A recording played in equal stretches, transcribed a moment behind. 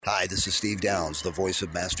Hi, this is Steve Downs, the voice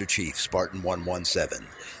of Master Chief, Spartan 117,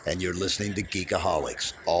 and you're listening to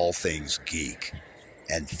Geekaholics, all things geek.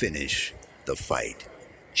 And finish the fight.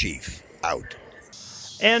 Chief, out.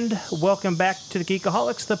 And welcome back to the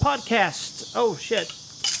Geekaholics, the podcast. Oh, shit.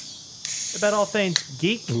 About all things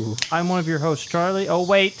geek. Ooh. I'm one of your hosts, Charlie. Oh,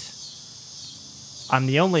 wait. I'm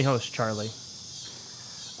the only host, Charlie.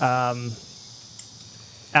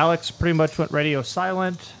 Alex pretty much went radio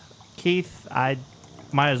silent. Keith, I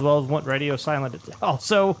might as well have went radio silent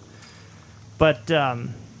also. But,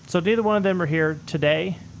 so neither one of them are here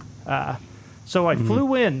today. So I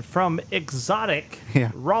flew in from exotic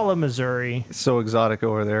Rolla, Missouri. So exotic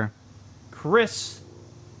over there. Chris.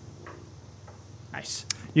 Nice.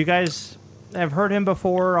 You guys have heard him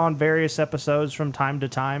before on various episodes from time to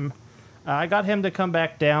time. I got him to come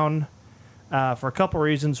back down for a couple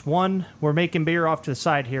reasons. One, we're making beer off to the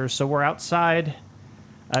side here, so we're outside.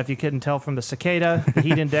 If you couldn't tell from the cicada, the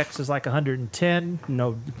heat index is like 110.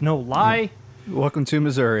 No lie. Welcome to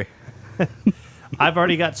Missouri. I've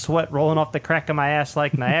already got sweat rolling off the crack of my ass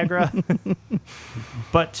like Niagara.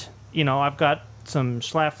 But, you know, I've got some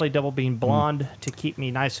Schlafly Double Bean Blonde to keep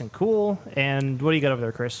me nice and cool. And what do you got over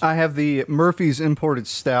there, Chris? I have the Murphy's Imported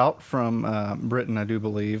Stout from Britain, I do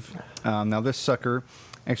believe. Now, this sucker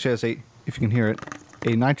actually has if you can hear it,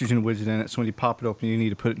 a nitrogen widget in it. So when you pop it open, you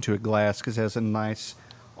need to put it into a glass because it has a nice,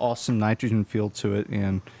 awesome nitrogen feel to it.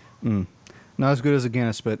 And not as good as a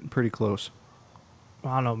Guinness, but pretty close.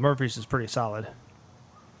 I don't know. Murphy's is pretty solid.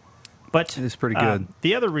 But it's pretty good.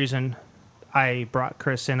 The other reason I brought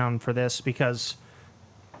Chris in on for this, because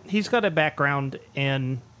he's got a background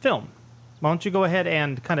in film. Why don't you go ahead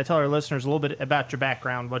and kind of tell our listeners a little bit about your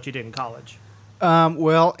background, what you did in college?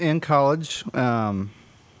 Well, in college,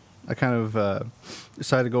 I kind of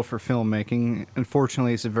decided to go for filmmaking.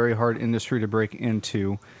 Unfortunately, it's a very hard industry to break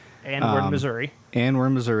into. And we're in Missouri. And we're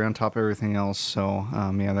in Missouri on top of everything else. So,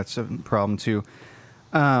 yeah, that's a problem, too.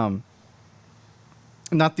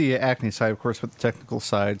 Not the acne side, of course, but the technical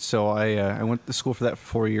side. So I went to school for that for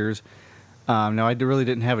 4 years. Now, I really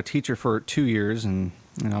didn't have a teacher for 2 years. And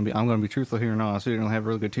I'm going to be truthful here now. So we didn't have a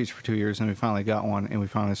really good teacher for 2 years. And we finally got one. And we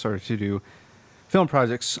finally started to do film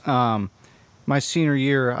projects. My senior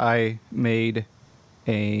year, I made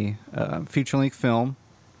a feature-length film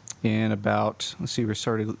in about, we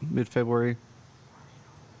started mid-February.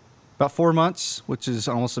 About 4 months, which is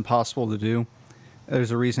almost impossible to do.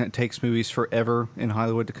 There's a reason it takes movies forever in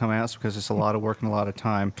Hollywood to come out. It's because it's a lot of work and a lot of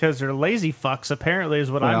time. Because they're lazy fucks, apparently,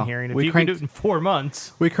 is what I'm hearing. If you can do it in 4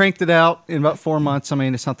 months. We cranked it out in about 4 months. I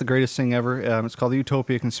mean, it's not the greatest thing ever. It's called The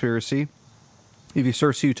Utopia Conspiracy. If you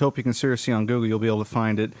search The Utopia Conspiracy on Google, you'll be able to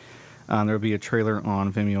find it. There'll be a trailer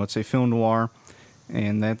on Vimeo. It's a film noir,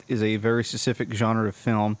 and that is a very specific genre of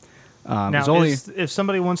film. Now, if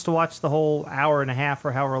somebody wants to watch the whole hour and a half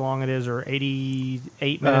or however long it is, or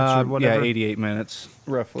 88 minutes or whatever. Yeah, 88 minutes,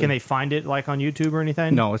 roughly. Can they find it like on YouTube or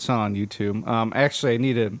anything? No, it's not on YouTube.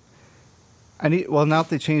 Actually, well, now that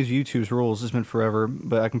they changed YouTube's rules, it's been forever,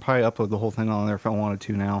 but I can probably upload the whole thing on there if I wanted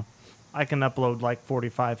to now. I can upload like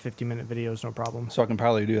 45, 50-minute videos, no problem. So I can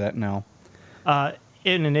probably do that now.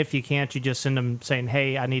 And if you can't, you just send them saying,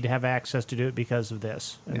 hey, I need to have access to do it because of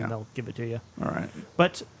this, and they'll give it to you. All right.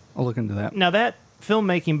 But I'll look into that. Now, that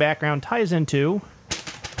filmmaking background ties into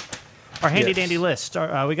our handy-dandy list.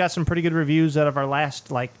 We got some pretty good reviews out of our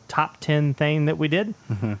last top 10 thing that we did.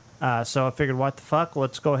 Mm-hmm. So I figured, what the fuck?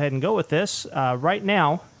 Let's go ahead and go with this. Right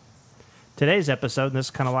now, today's episode, and this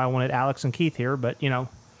is kind of why I wanted Alex and Keith here, but,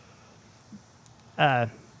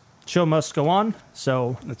 show must go on.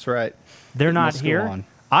 So that's right. They're not here.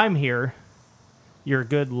 I'm here. Your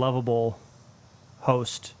good, lovable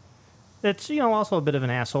host. It's, also a bit of an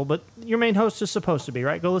asshole, but your main host is supposed to be,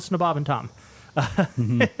 right? Go listen to Bob and Tom.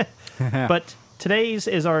 But today's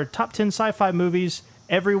is our top 10 sci-fi movies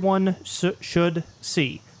everyone should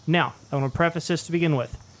see. Now, I want to preface this to begin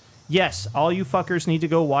with. Yes, all you fuckers need to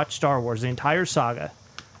go watch Star Wars, the entire saga.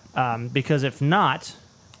 Because if not,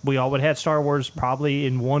 we all would have Star Wars probably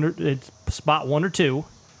in spot 1 or 2.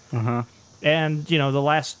 Uh-huh. And, the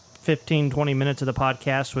last 15, 20 minutes of the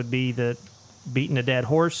podcast would be the beating a dead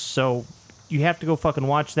horse, so you have to go fucking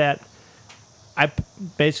watch that. I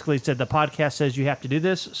basically said the podcast says you have to do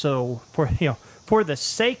this, so for the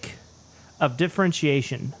sake of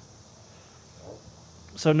differentiation.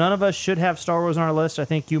 So none of us should have Star Wars on our list. I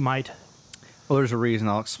think you might. Well, there's a reason.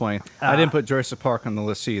 I'll explain. I didn't put Jurassic Park on the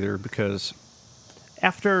list either because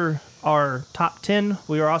after our top 10,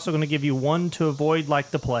 we are also going to give you one to avoid like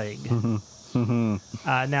the plague.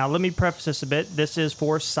 Now, let me preface this a bit. This is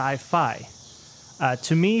for sci-fi.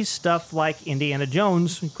 To me, stuff like Indiana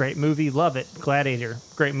Jones, great movie, love it. Gladiator,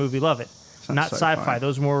 great movie, love it. not sci-fi.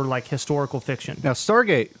 Those are more like historical fiction. Now,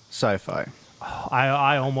 Stargate sci-fi.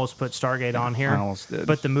 I almost put Stargate on here. I almost did.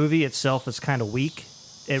 But the movie itself is kind of weak.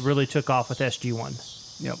 It really took off with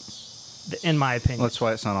SG-1. Yep. In my opinion. That's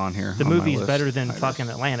why it's not on here. The movie is better than fucking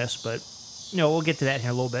Atlantis, but we'll get to that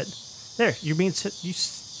here in a little bit. There, you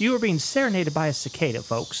were being serenaded by a cicada,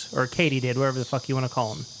 folks, or Katie did, whatever the fuck you want to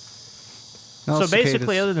call them. No, So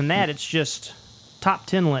basically, other than that, it's just top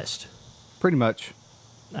 10 list. Pretty much.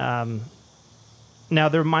 Now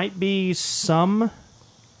there might be some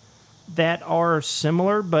that are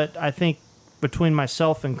similar, but I think between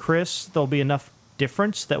myself and Chris, there'll be enough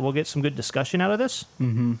difference that we'll get some good discussion out of this.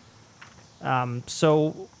 Mm-hmm.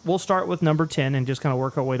 So we'll start with number 10 and just kind of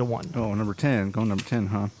work our way to 1. Oh, number 10. Going number 10,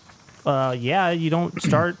 huh? Yeah, you don't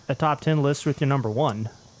start a top 10 list with your number 1.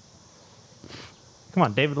 Come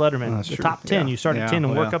on, David Letterman. The true. top 10, you start at 10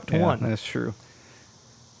 and work up to 1. That's true.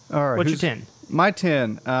 All right. What's your 10? My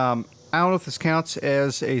 10. I don't know if this counts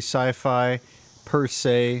as a sci-fi per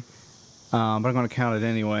se, but I'm going to count it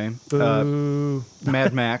anyway.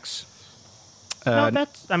 Mad Max. No,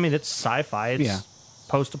 it's sci-fi. It's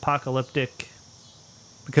post-apocalyptic.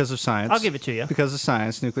 Because of science. I'll give it to you. Because of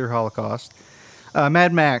science, nuclear holocaust.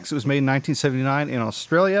 Mad Max, it was made in 1979 in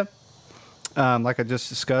Australia. Like I just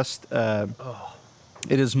discussed,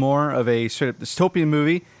 it is more of a straight-up dystopian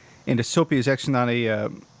movie, and dystopia is actually not a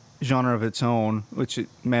genre of its own, which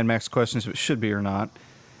Mad Max questions if it should be or not,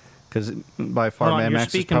 because by far Mad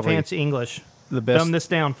Max is probably fancy English. The best. Dumb this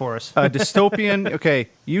down for us. Dystopian, okay,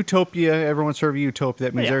 utopia, everyone's heard of utopia,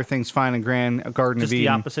 that means everything's fine and grand, a Garden Just of Eden.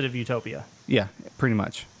 the opposite of utopia. Yeah, pretty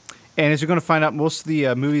much. And as you're going to find out, most of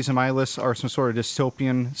the movies on my list are some sort of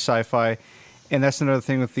dystopian sci-fi, and that's another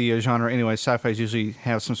thing with the genre anyway. Sci-fi usually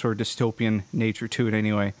have some sort of dystopian nature to it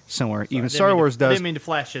anyway, somewhere. Even Star Wars does. I didn't mean to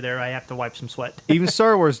flash you there. I have to wipe some sweat. Even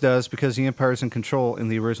Star Wars does, because the Empire's in control in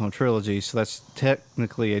the original trilogy, so that's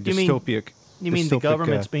technically a dystopic. You mean the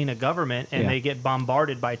government's being a government, and they get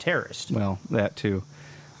bombarded by terrorists? Well, that too.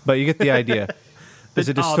 But you get the idea. There's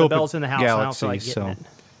a dystopic the bell's in the house, galaxy, and I don't feel like getting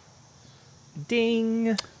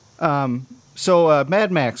it. Ding. So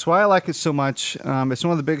Mad Max, why I like it so much, it's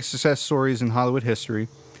one of the biggest success stories in Hollywood history.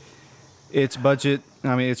 Its budget,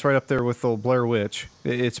 it's right up there with the Blair Witch.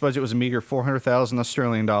 Its budget was a meager 400,000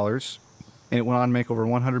 Australian dollars, and it went on to make over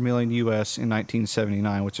 100 million US in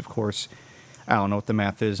 1979, which of course, I don't know what the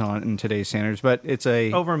math is on in today's standards, but it's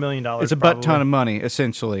over $1 million. It's a butt ton of money,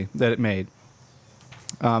 essentially, that it made.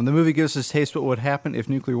 The movie gives us a taste of what would happen if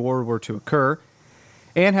nuclear war were to occur,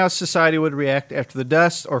 and how society would react after the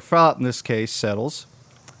dust, or fallout in this case, settles.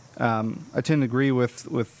 I tend to agree with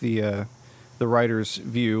the writer's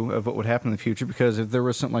view of what would happen in the future, because if there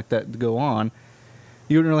was something like that to go on,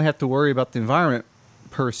 you wouldn't really have to worry about the environment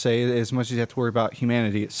per se as much as you have to worry about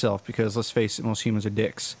humanity itself, because let's face it, most humans are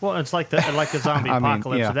dicks. Well, it's like the zombie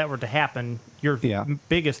apocalypse. If that were to happen, your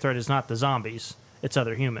biggest threat is not the zombies, it's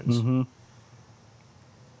other humans. Mm-hmm.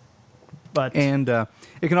 And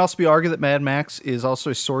it can also be argued that Mad Max is also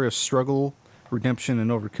a story of struggle, redemption,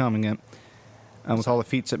 and overcoming it. With all the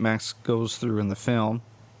feats that Max goes through in the film,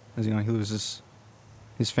 as he loses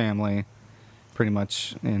his family, pretty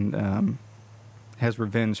much, and has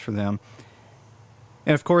revenge for them.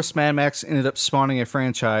 And of course, Mad Max ended up spawning a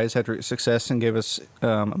franchise after its success and gave us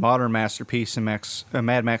a modern masterpiece in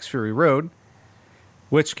Mad Max Fury Road,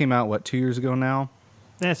 which came out 2 years ago now.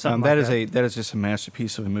 Yeah, that is just a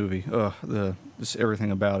masterpiece of a movie. Just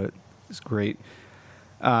everything about it is great.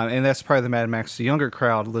 And that's probably the Mad Max the younger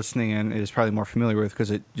crowd listening in is probably more familiar with,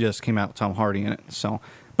 because it just came out with Tom Hardy in it. So,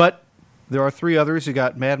 but there are 3 others. You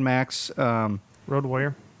got Mad Max, Road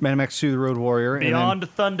Warrior, Mad Max 2: The Road Warrior, Beyond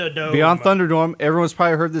Thunderdome. Beyond Thunderdome. Everyone's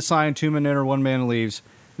probably heard this line: 2 men enter, 1 man leaves.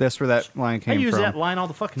 That's where that line came from. I use that line all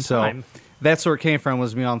the fucking time. That's where it came from,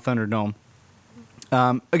 was Beyond Thunderdome.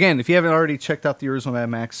 Again, if you haven't already checked out the original Mad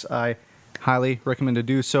Max, I highly recommend to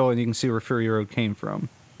do so, and you can see where Fury Road came from.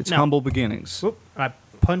 It's humble beginnings. I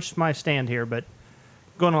punched my stand here, but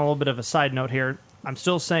going on a little bit of a side note here, I'm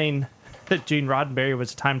still saying that Gene Roddenberry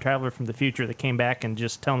was a time traveler from the future that came back and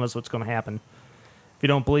just telling us what's going to happen. If you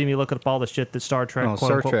don't believe me, look up all the shit that Star Trek,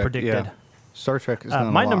 quote-unquote, predicted. Yeah. Star Trek is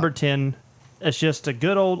done my a lot. number 10 is just a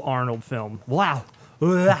good old Arnold film. Wow.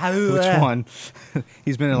 Which one?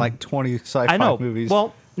 He's been in like 20 sci-fi movies.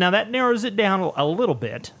 Well, now that narrows it down a little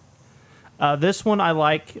bit. This one I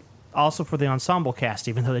like also for the ensemble cast,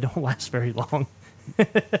 even though they don't last very long.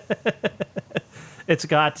 It's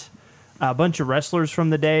got a bunch of wrestlers from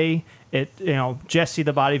the day. Jesse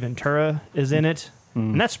the Body Ventura is in it.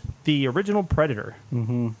 And that's the original Predator.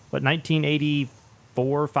 Mm-hmm.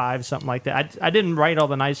 1984, 5, something like that. I didn't write all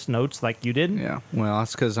the nice notes like you did. Yeah, well,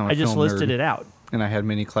 that's because I'm a I just film listed nerd. it out. and I had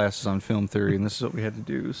many classes on film theory, and this is what we had to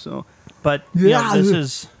do. So, But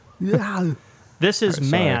this is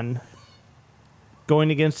man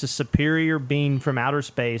going against a superior being from outer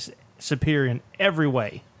space, superior in every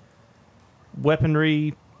way,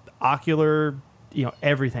 weaponry, ocular,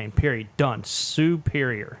 everything. Period. Done.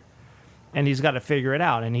 Superior. And he's got to figure it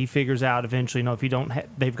out. And he figures out eventually, if you don't,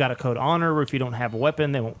 they've got a code honor, or if you don't have a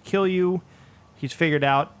weapon, they won't kill you. He's figured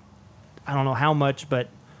out, I don't know how much, but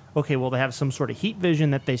okay, well, they have some sort of heat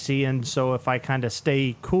vision that they see, and so if I kind of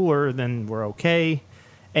stay cooler, then we're okay.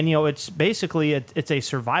 And, it's basically, it's a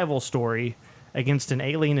survival story against an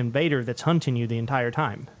alien invader that's hunting you the entire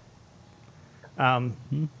time.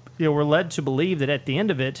 We're led to believe that at the end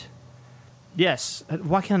of it, yes,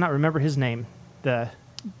 why can I not remember his name? The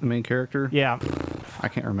main character? Yeah. I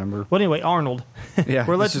can't remember. Well, anyway, Arnold. Yeah,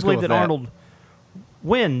 we're led to believe that Arnold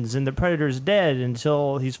wins and the Predator's dead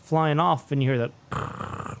until he's flying off and you hear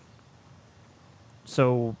that.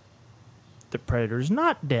 So the Predator's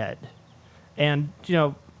not dead. And,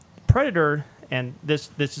 Predator, and this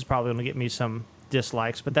is probably going to get me some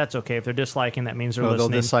dislikes, but that's okay. If they're disliking, that means they're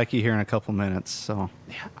listening. They'll dislike you here in a couple minutes. So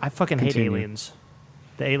I fucking hate Aliens.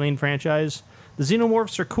 The Alien franchise. The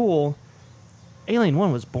Xenomorphs are cool. Alien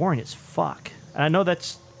 1 was boring as fuck. And I know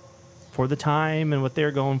that's for the time and what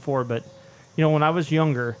they're going for, but when I was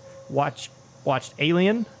younger, watched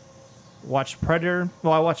Alien, watched Predator.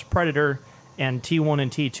 Well, I watched Predator and T1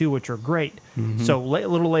 and T2, which are great. Mm-hmm. So a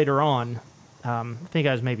little later on, I think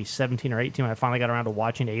I was maybe 17 or 18 when I finally got around to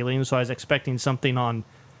watching Alien. So I was expecting something on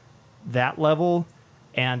that level,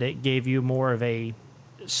 and it gave you more of a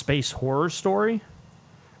space horror story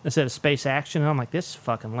instead of space action. And I'm like, this is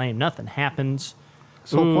fucking lame. Nothing happens.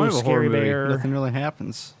 So the point of a horror movie, bear. Nothing really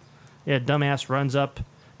happens. Yeah, dumbass runs up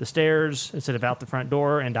the stairs instead of out the front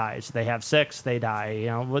door and dies. They have sex, they die.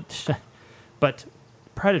 But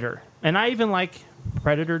Predator, and I even like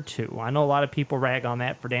Predator 2. I know a lot of people rag on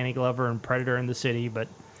that for Danny Glover and Predator in the City, but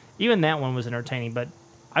even that one was entertaining. But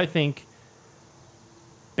I think,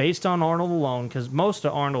 based on Arnold alone, because most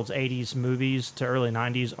of Arnold's 80s movies to early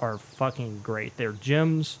 90s are fucking great. They're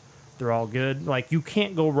gems. They're all good. Like, you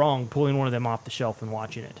can't go wrong pulling one of them off the shelf and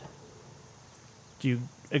watching it. Do you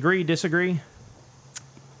agree, disagree?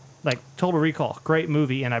 Like, Total Recall, great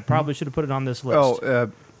movie, and I probably should have put it on this list.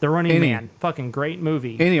 The Running Man, fucking great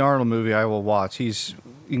movie. Any Arnold movie I will watch. You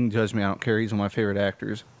can judge me, I don't care. He's one of my favorite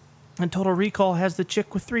actors. And Total Recall has the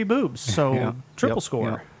chick with 3 boobs, so triple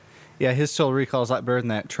score. Yeah, his Total Recall is a lot better than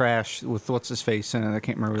that trash with what's his face in it. I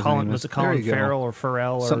can't remember his name. Was it Colin Farrell or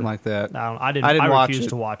Farrell? Or something like that. I refused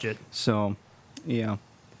to watch it. So, yeah.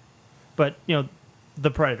 But, The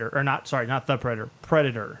Predator, or not The Predator,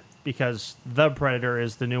 Predator, because The Predator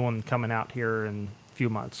is the new one coming out here in a few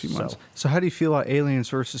months. So how do you feel about Aliens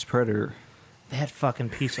versus Predator? That fucking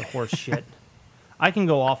piece of horse shit. I can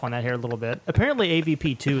go off on that here a little bit. Apparently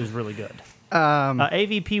AVP 2 is really good.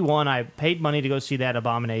 AVP 1, I paid money to go see that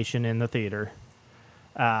abomination in the theater.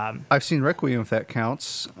 I've seen Requiem, if that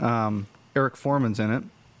counts. Eric Foreman's in it.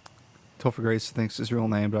 Topher Grace thinks his real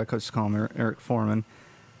name, but I could just call him Eric Foreman.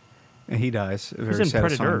 And he dies. He's in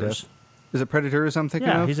Predators. Is it Predators I'm thinking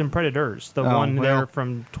of? Yeah, he's in Predators. The one there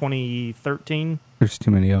from 2013. There's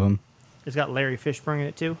too many of them. It's got Larry Fishburne in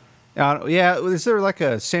it, too. Yeah, is there like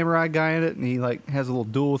a samurai guy in it, and he like has a little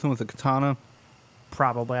duel with him with a katana?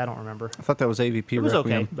 Probably, I don't remember. I thought that was AVP. It was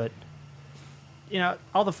okay, but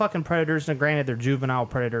all the fucking Predators, and granted they're juvenile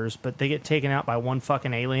Predators, but they get taken out by one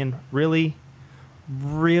fucking alien. Really?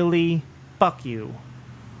 Really? Fuck you.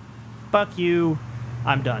 Fuck you.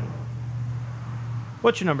 I'm done.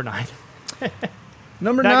 What's your number 9?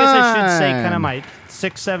 Number 9. I guess I should say kind of my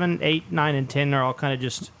 6, 7, 8, 9, and 10 are all kind of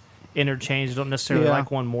just interchanged. Don't necessarily like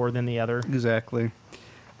one more than the other. Exactly.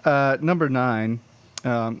 Number 9,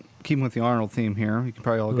 keeping with the Arnold theme here, you can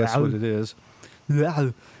probably all guess what it is.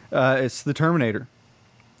 It's The Terminator.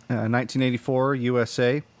 1984,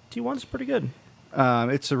 USA. T1's pretty good.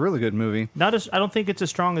 It's a really good movie. I don't think it's as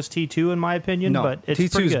strong as T2 in my opinion, but it's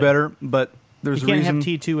T2 pretty good. T2's better, but there's you can't have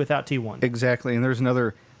T2 without T1. Exactly, and there's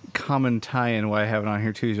another common tie-in why I have it on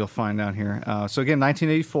here too, as you'll find down here. So again,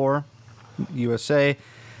 1984, USA.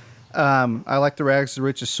 I like the rags to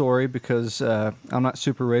riches story because I'm not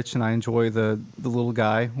super rich and I enjoy the little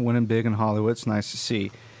guy winning big in Hollywood. It's nice to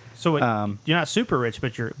see. So you're not super rich,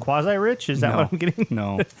 but you're quasi-rich? Is that what I'm getting?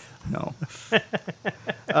 No.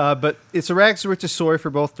 But it's a rags to riches story for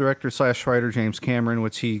both director/writer James Cameron,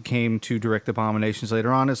 which he came to direct Abominations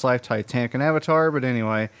later on in his life, Titanic and Avatar. But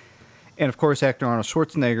anyway, and of course, actor Arnold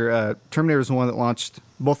Schwarzenegger. Terminator is the one that launched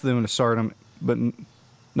both of them into stardom, but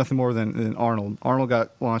nothing more than Arnold. Arnold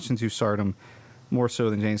got launched into stardom more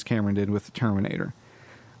so than James Cameron did with the Terminator.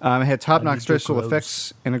 It had top-notch need your special clothes.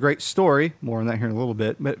 effects and a great story. More on that here in a little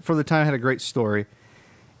bit. But for the time, it had a great story.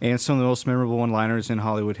 And some of the most memorable one-liners in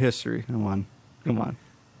Hollywood history. Come on.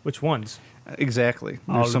 Which ones? Exactly.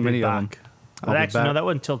 I'll There's so be many of back. them. But I'll be actually, no, back. that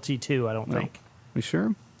wasn't until T2, I don't No. think. You sure?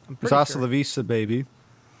 I'm It's pretty Hasta sure. La Vista, baby.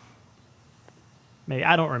 Maybe.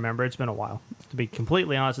 I don't remember. It's been a while. To be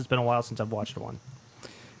completely honest, it's been a while since I've watched one.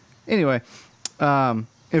 Anyway, and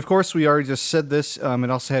of course, we already just said this. It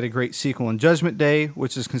also had a great sequel in Judgment Day,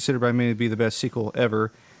 which is considered by many to be the best sequel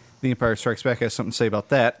ever. The Empire Strikes Back has something to say about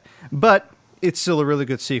that. But it's still a really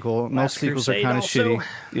good sequel. Most Last sequels are Crusade kind of also. shitty.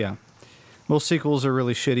 Yeah. Most sequels are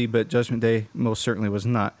really shitty, but Judgment Day most certainly was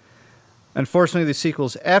not. Unfortunately, the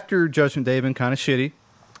sequels after Judgment Day have been kind of shitty.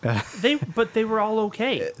 But they were all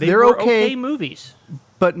okay. They're were okay. movies.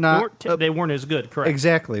 But They not... weren't, they weren't as good, correct?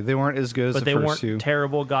 exactly. They weren't as good as But the they first weren't two.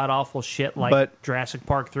 terrible, god-awful shit like But- Jurassic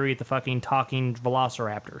Park 3 at the fucking talking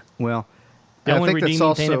Velociraptor. Well, The I only think that's redeeming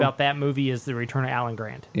also, thing about that movie is the return of Alan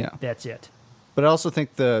Grant. Yeah. That's it. But I also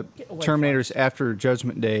think the away Terminators after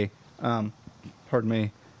Judgment Day, pardon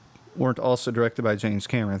me, weren't also directed by James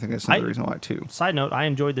Cameron. I think that's another reason why, too. Side note, I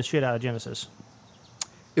enjoyed the shit out of Genesis.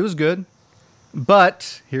 It was good.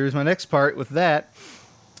 But here's my next part with that.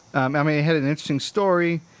 I mean, it had an interesting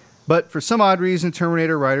story, but for some odd reason,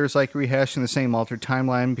 Terminator writers like rehashing the same altered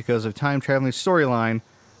timeline because of time-traveling storyline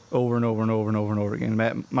over and over and over and over and over again.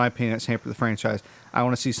 In my opinion, it's hampered the franchise. I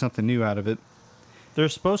want to see something new out of it. They're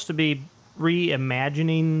supposed to be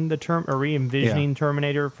reimagining the term or re-envisioning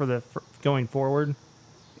Terminator for going forward.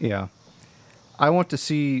 Yeah. I want to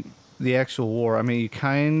see the actual war. I mean, you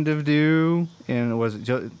kind of do. And was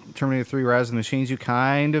it Terminator 3 Rise of the Machines? You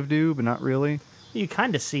kind of do, but not really. You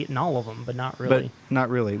kind of see it in all of them, but not really. But not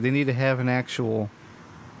really. They need to have an actual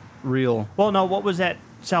real... Well, no, what was that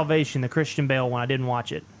Salvation, the Christian Bale one? I didn't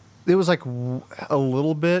watch it. It was like a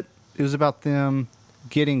little bit. It was about them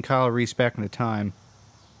getting Kyle Reese back into time,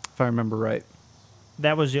 if I remember right.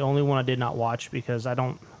 That was the only one I did not watch because I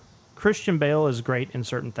don't... Christian Bale is great in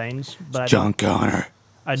certain things, but John Connor.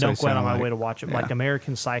 I So don't they go out on sound my like- way to watch it. yeah. Like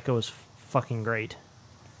American Psycho is fucking great.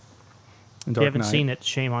 And If you Dark haven't Knight. seen it,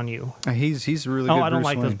 shame on you. He's really good. Oh, I don't Bruce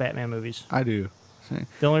like those Wayne. Batman movies. I do.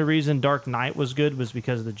 The only reason Dark Knight was good was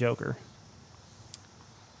because of the Joker.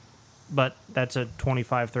 But that's a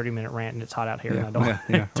 25, 30-minute rant, and it's hot out here, and I don't,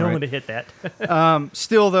 yeah, don't right. want to hit that.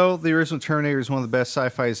 Still, though, the original Terminator is one of the best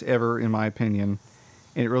sci-fis ever, in my opinion.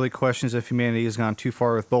 And it really questions if humanity has gone too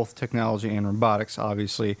far with both technology and robotics,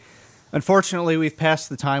 obviously. Unfortunately, we've passed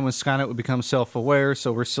the time when Skynet would become self-aware,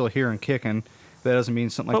 so we're still here and kicking. That doesn't mean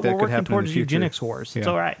something like But that we're could working happen in towards the future. eugenics wars. It's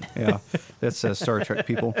Yeah. all right. Yeah, that's Star Trek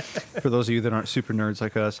people. For those of you that aren't super nerds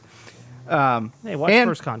like us. Hey, watch And-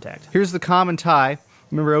 First Contact. Here's the common tie.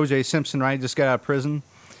 Remember O.J. Simpson, right? He just got out of prison.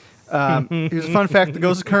 Here's a fun fact that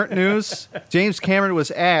goes to current news. James Cameron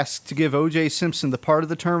was asked to give O.J. Simpson the part of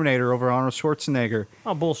the Terminator over Arnold Schwarzenegger.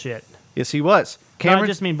 Oh, bullshit. Yes, he was. No, I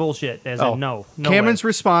just mean bullshit, as in no. Cameron's way.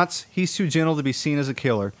 response, he's too gentle to be seen as a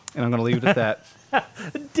killer. And I'm going to leave it at that.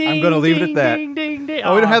 Ding, gonna leave it at ding, that. Ding, ding, ding.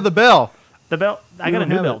 Oh, we don't have the bell. the bell. I we got a don't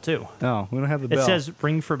new have bell, it. too. No, we don't have the It bell. says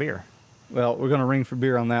ring for beer. Well, we're going to ring for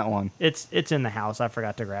beer on that one. It's in the house. I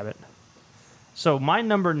forgot to grab it. So my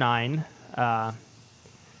number 9,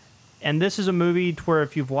 and this is a movie where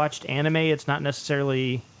if you've watched anime, it's not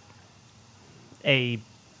necessarily a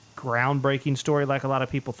groundbreaking story like a lot of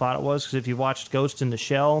people thought it was. Because if you watched Ghost in the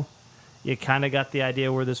Shell, you kind of got the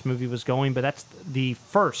idea where this movie was going. But that's the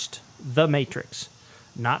first, The Matrix,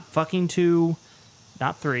 not fucking 2,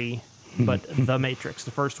 not 3, but The Matrix,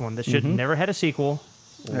 the first one. That should never had a sequel.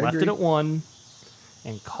 Left it agree. at 1,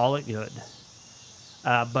 and call it good.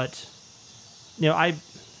 But you know, I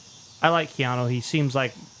like Keanu. He seems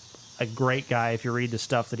like a great guy if you read the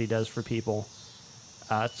stuff that he does for people.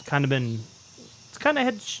 It's kind of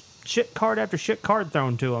had shit card after shit card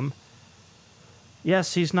thrown to him.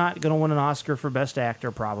 Yes, he's not going to win an Oscar for Best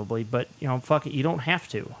Actor probably, but you know, fuck it, you don't have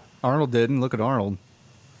to. Arnold didn't. Look at Arnold.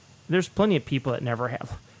 There's plenty of people that never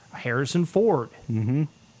have. Harrison Ford. Mm-hmm.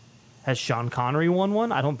 Has Sean Connery won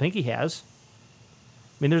one? I don't think he has.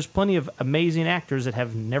 I mean, there's plenty of amazing actors that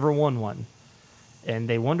have never won one. And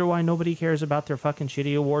they wonder why nobody cares about their fucking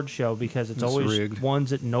shitty award show because it's always rigged.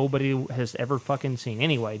 ones that nobody has ever fucking seen.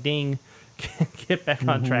 Anyway, ding. Get back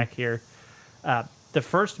on track here. The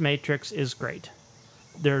first Matrix is great.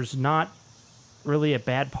 There's not really a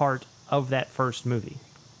bad part of that first movie.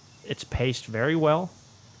 It's paced very well.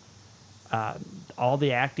 All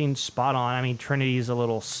the acting's spot on. I mean, Trinity's a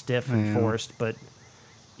little stiff and forced, but,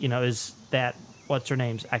 you know, is that... What's her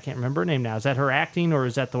name? I can't remember her name now. Is that her acting or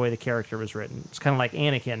is that the way the character was written? It's kind of like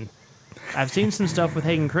Anakin. I've seen some stuff with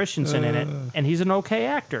Hayden Christensen in it, and he's an okay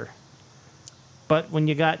actor. But when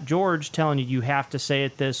you got George telling you have to say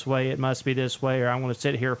it this way, it must be this way, or I'm going to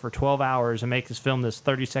sit here for 12 hours and make this film this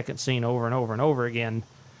 30-second scene over and over and over again,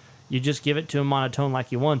 you just give it to him monotone like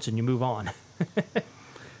he wants and you move on.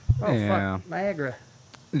 Fuck, Niagara.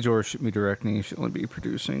 George should be directing, he should only be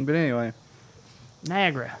producing. But anyway.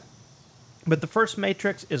 Niagara. But the first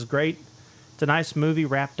Matrix is great. It's a nice movie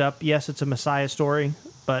wrapped up. Yes, it's a Messiah story,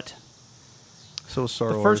 but So Star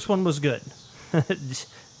Wars. the first one was good.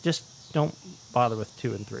 Just don't bother with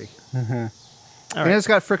 2 and 3. And it's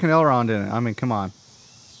got frickin' Elrond in it. I mean, come on.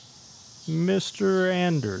 Mr.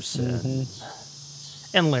 Anderson.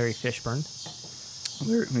 And Larry Fishburne.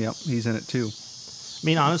 Yep, he's in it too. I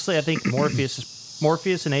mean, honestly, I think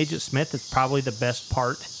Morpheus and Agent Smith is probably the best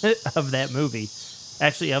part of that movie.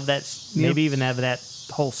 Actually, of that, maybe even of that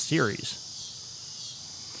whole series.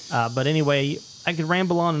 But anyway, I could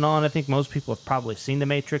ramble on and on. I think most people have probably seen The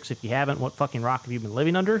Matrix. If you haven't, what fucking rock have you been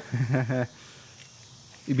living under?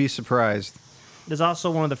 You'd be surprised. It is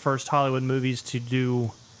also one of the first Hollywood movies to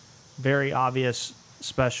do very obvious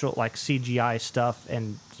special, like CGI stuff,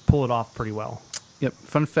 and pull it off pretty well. Yep.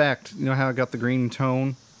 Fun fact: you know how I got the green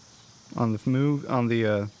tone on the film?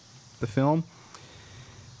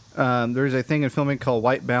 There's a thing in filming called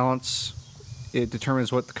white balance. It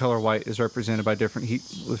determines what the color white is represented by different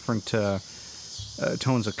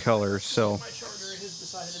tones of color. So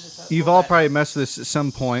you've all probably messed with this at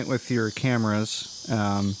some point with your cameras,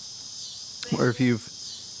 where if you've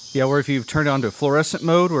turned it on to fluorescent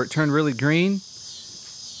mode where it turned really green.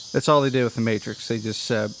 That's all they did with the Matrix. They just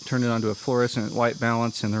turned it onto a fluorescent white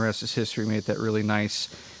balance, and the rest is history. Made that really nice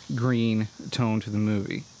green tone to the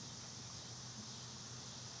movie.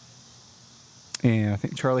 And I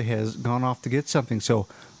think Charlie has gone off to get something, so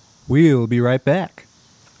we'll be right back.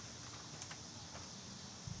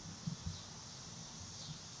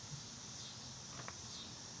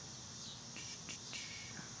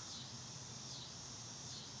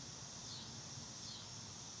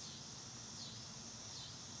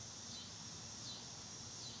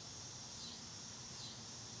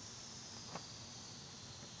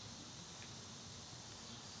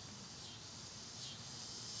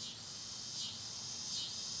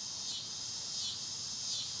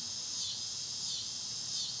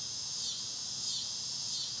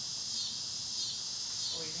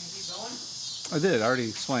 I did. I already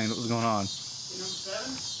explained what was going on. Number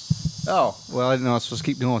 7? Oh, well, I didn't know I was supposed to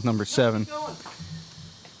keep going with number 7.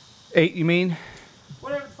 8, you mean?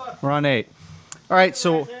 Whatever the fuck. We're on 8. All right,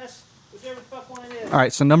 so... Whichever the fuck one it is. All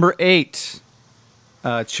right, so number 8.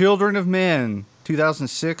 Children of Men,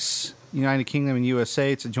 2006, United Kingdom and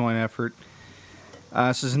USA. It's a joint effort.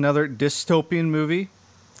 This is another dystopian movie.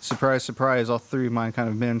 Surprise, surprise, all 3 of mine kind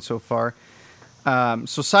of been so far.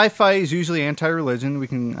 So sci-fi is usually anti-religion. We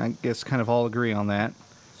can, I guess, kind of all agree on that.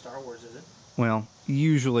 Star Wars, is it? Well,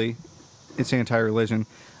 usually it's anti-religion.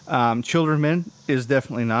 Children of Men is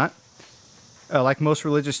definitely not. Like most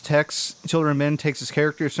religious texts, Children of Men takes its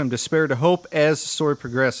characters from despair to hope as the story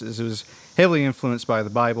progresses. It was heavily influenced by the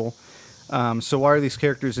Bible. So why are these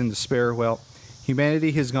characters in despair? Well,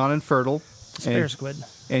 humanity has gone infertile. Despair squid.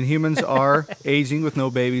 And humans are aging with no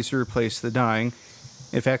babies to replace the dying.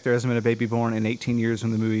 In fact, there hasn't been a baby born in 18 years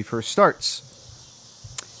when the movie first starts.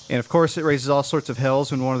 And of course, it raises all sorts of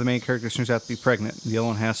hells when one of the main characters turns out to be pregnant. The other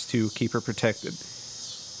one has to keep her protected,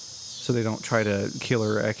 so they don't try to kill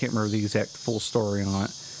her. I can't remember the exact full story on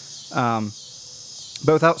it.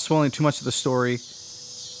 But without spoiling too much of the story,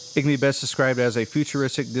 it can be best described as a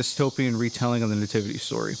futuristic dystopian retelling of the Nativity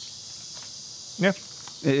story. Yeah.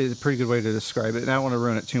 It's a pretty good way to describe it, and I don't want to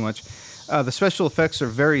ruin it too much. The special effects are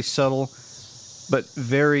very subtle, but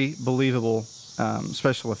very believable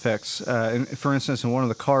special effects. And for instance, in one of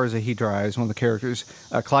the cars that he drives, one of the characters,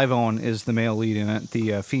 Clive Owen is the male lead in it.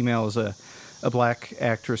 The female is a black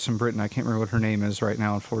actress from Britain. I can't remember what her name is right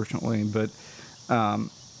now, unfortunately. But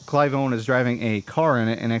Clive Owen is driving a car in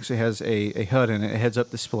it and actually has a HUD in it, a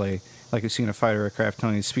heads-up display, like you see in a fighter aircraft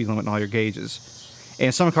telling you the speed limit and all your gauges.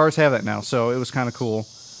 And some cars have that now, so it was kind of cool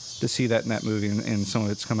to see that in that movie, and some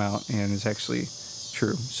of it's come out and is actually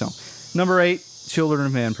true. So, number 8, Children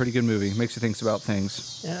of Men, pretty good movie. Makes you think about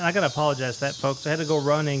things. And I gotta apologize for that, folks. I had to go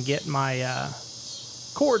run and get my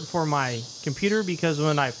cord for my computer because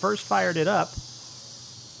when I first fired it up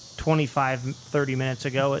 25-30 minutes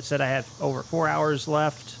ago, it said I had over 4 hours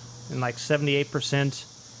left and like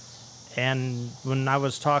 78%. And when I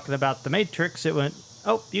was talking about the Matrix, it went,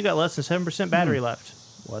 oh, you got less than 7% battery left.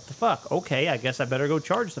 What the fuck? Okay, I guess I better go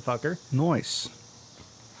charge the fucker. Nice.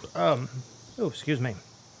 Oh, excuse me.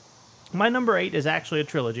 My number 8 is actually a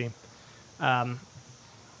trilogy. I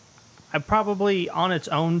probably, on its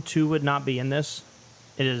own, 2 would not be in this.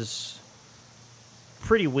 It is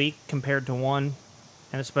pretty weak compared to 1,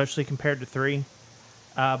 and especially compared to 3.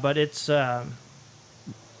 But it's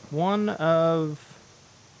one of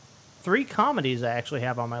 3 comedies I actually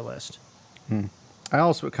have on my list. I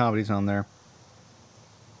also put comedies on there.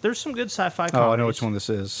 There's some good sci-fi comedies. Oh, I know which one this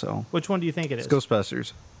is. So Which one do you think it is? it's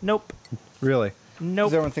Ghostbusters. Nope. Really? Nope.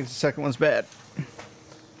 'Cause everyone thinks the second one's bad.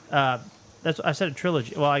 I said a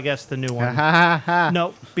trilogy. Well, I guess the new one.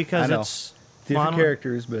 Nope, because I know. it's Different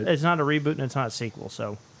characters, but it's not a reboot and it's not a sequel.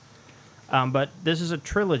 So, but this is a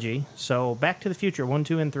trilogy. So, Back to the Future 1,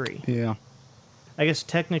 2, and 3. yeah. I guess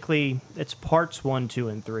technically it's parts 1, 2,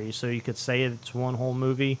 and 3. So you could say it's one whole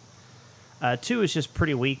movie. 2 is just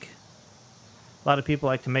pretty weak. A lot of people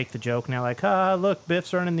like to make the joke now, like, look,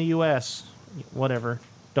 Biff's running the U.S. Whatever,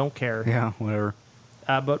 don't care. Yeah, whatever.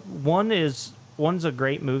 But one's a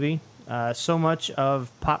great movie. So much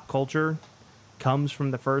of pop culture comes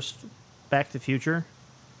from the first Back to the Future.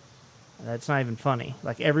 That's not even funny.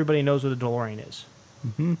 Like, everybody knows what a DeLorean is.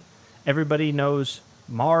 Mm-hmm. Everybody knows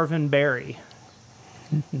Marvin Berry.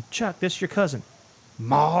 Chuck, this is your cousin.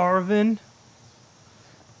 Marvin.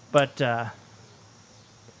 But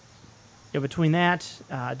between that,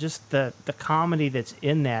 just the comedy that's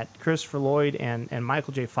in that, Christopher Lloyd and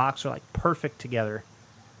Michael J. Fox are like perfect together.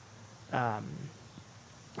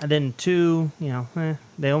 And then 2,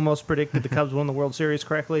 they almost predicted the Cubs won the World Series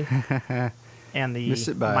correctly. And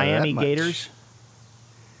the Miami Gators.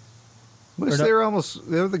 They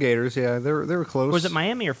were the Gators, yeah. They were close. Was it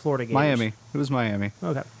Miami or Florida Gators? Miami. It was Miami.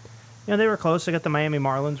 Okay. They were close. They got the Miami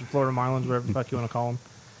Marlins or Florida Marlins, whatever the fuck you want to call them.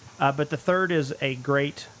 But the third is a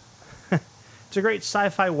great, it's a great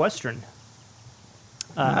sci-fi western.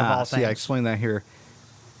 Of all things. See, I explained that here.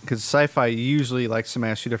 Because sci-fi usually likes to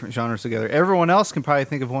mash 2 different genres together. Everyone else can probably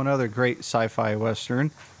think of one other great sci-fi western.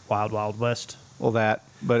 Wild Wild West. Well,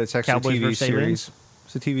 but it's actually Cowboys a TV vs. series. Aliens?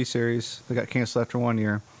 It's a TV series. They got canceled after 1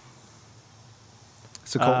 year.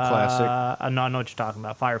 It's a cult classic. I know what you're talking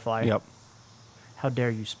about. Firefly. Yep. How dare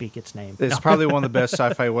you speak its name? It's probably one of the best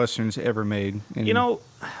sci-fi westerns ever made. And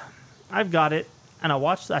I've got it, and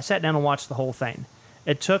I sat down and watched the whole thing.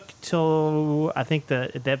 It took till, I think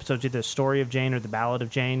the episode's either The Story of Jane or The Ballad of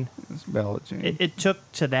Jane. It's Ballad of Jane. It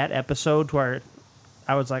took to that episode where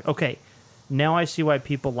I was like, okay, now I see why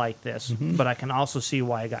people like this, but I can also see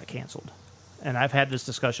why it got canceled. And I've had this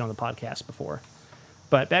discussion on the podcast before.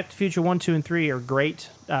 But Back to the Future 1, 2, and 3 are great.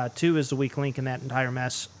 2 is the weak link in that entire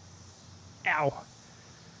mess. Ow.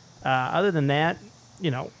 Other than that,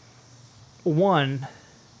 1,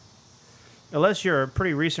 unless you're a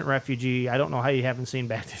pretty recent refugee, I don't know how you haven't seen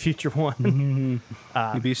Back to the Future 1.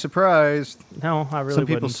 You'd be surprised. No, I really Some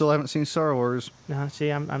people wouldn't. still haven't seen Star Wars. No, see,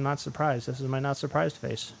 I'm not surprised. This is my not surprised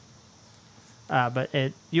face. But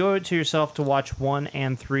you owe it to yourself to watch 1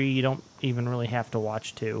 and 3. You don't even really have to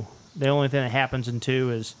watch 2. The only thing that happens in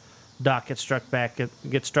 2 is Doc gets struck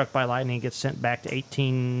by lightning, gets sent back to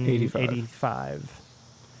 1885.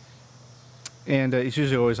 And it's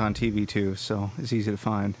usually always on TV, too, so it's easy to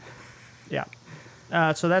find. Yeah.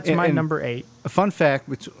 So that's my number 8. A fun fact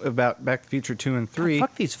about Back to the Future 2 and 3. God,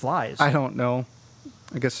 fuck these flies. I don't know.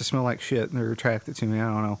 I guess they smell like shit and they're attracted to me. I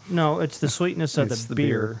don't know. No, it's the sweetness of the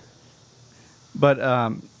beer. But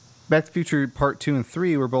Back to the Future Part 2 and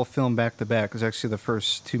 3 were both filmed back-to-back. It was actually the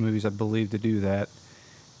first 2 movies, I believe, to do that.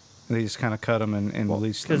 They just kind of cut them and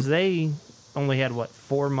released them. Because they only had,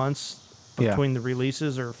 4 months between the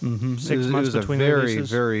releases or 6 months between the releases? It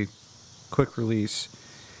was a very, very quick release.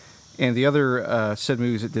 And the other said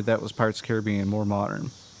movies that did that was Pirates of the Caribbean, more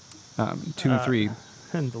modern. 2 and 3.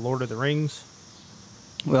 And The Lord of the Rings.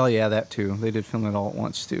 Well, yeah, that too. They did film it all at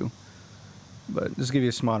once, too. But just give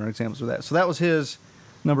you some modern examples of that. So that was his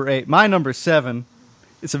number 8. My number 7,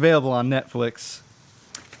 it's available on Netflix.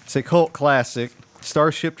 It's a cult classic,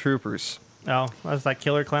 Starship Troopers. Oh, that was like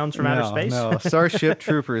Killer Clowns from Outer Space? No, Starship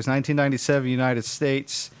Troopers, 1997, United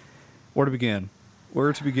States. Where to begin?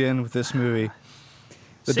 Where to begin with this movie?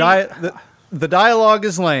 The dialogue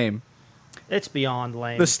is lame. It's beyond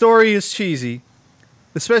lame. The story is cheesy.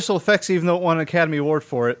 The special effects, even though it won an Academy Award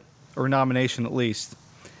for it, or a nomination at least,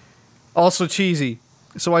 also cheesy.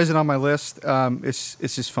 So why is it on my list? It's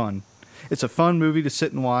just fun. It's a fun movie to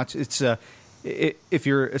sit and watch. If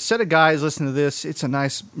you're a set of guys listening to this, it's a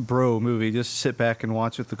nice bro movie. Just sit back and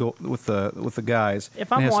watch with the guys.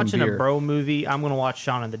 If I'm watching a bro movie, I'm going to watch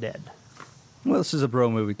Shaun of the Dead. Well, this is a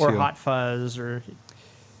bro movie too. Or Hot Fuzz, or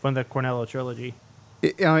one of the Cornello trilogy.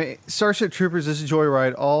 Starship Troopers is a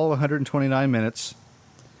joyride, all 129 minutes.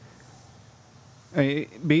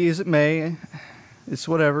 Be as it may, it's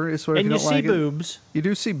whatever. It's whatever. And you don't like boobs. You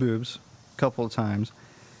do see boobs a couple of times.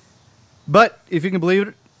 But if you can believe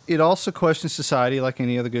it, it also questions society like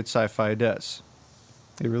any other good sci-fi does.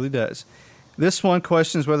 It really does. This one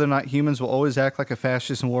questions whether or not humans will always act like a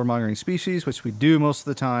fascist and warmongering species, which we do most of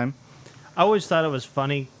the time. I always thought it was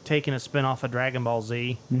funny taking a spin off of Dragon Ball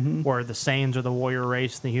Z, where the Saiyans are the warrior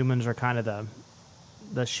race, the humans are kind of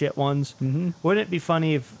the shit ones. Wouldn't it be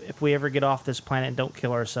funny if we ever get off this planet and don't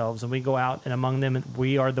kill ourselves, and we go out and among them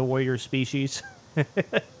we are the warrior species?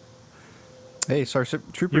 Hey,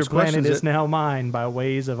 Starship Troopers. Your planet is now mine by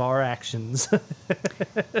ways of our actions.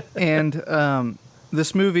 And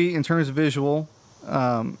this movie, in terms of visual,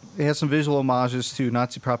 it has some visual homages to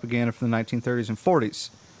Nazi propaganda from the 1930s and 40s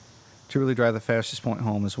to really drive the fascist point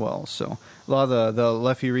home as well. So a lot of the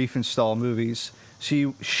Leffy Riefenstahl movies,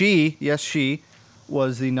 she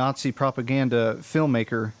was the Nazi propaganda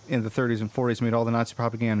filmmaker in the 30s and 40s, made all the Nazi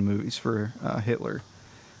propaganda movies for Hitler.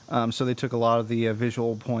 So they took a lot of the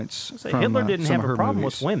visual points from Hitler didn't some have of her a problem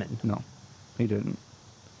movies. with women. No, he didn't.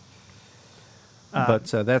 But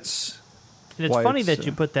that's... And it's funny that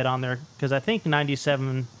you put that on there, because I think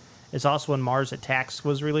 97 is also when Mars Attacks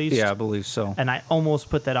was released. Yeah, I believe so. And I almost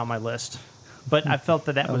put that on my list. But I felt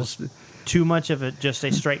that was too much of just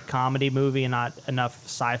a straight comedy movie and not enough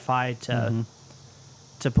sci-fi to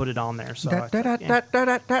put it on there. So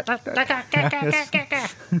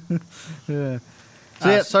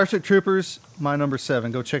yeah, Starship Troopers, my number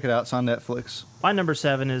 7. Go check it out. It's on Netflix. My number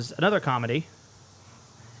 7 is another comedy.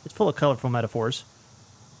 It's full of colorful metaphors.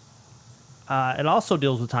 It also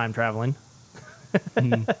deals with time traveling.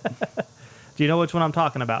 Do you know which one I'm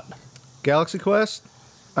talking about? Galaxy Quest?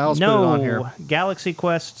 I also no, put it on here. Galaxy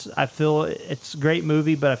Quest, I feel it's a great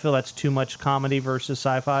movie, but I feel that's too much comedy versus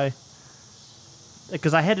sci-fi.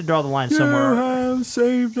 Because I had to draw the line somewhere. You have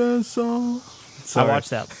saved us all. Sorry. I watched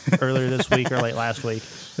that earlier this week or late last week.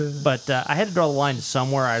 But I had to draw the line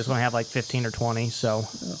somewhere. I was going to have like 15 or 20. So,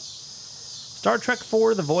 Star Trek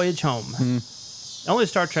IV, The Voyage Home. Only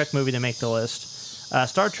Star Trek movie to make the list.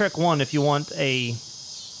 Star Trek 1, if you want a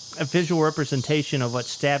visual representation of what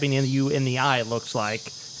stabbing you in the eye looks like,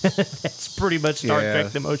 that's pretty much Star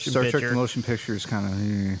Trek the motion picture. Star Trek the motion picture is kind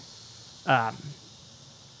of...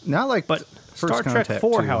 not like... But First Star Trek Contact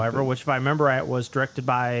 4, too, however, but... which if I remember right, was directed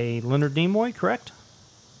by Leonard Nimoy, correct?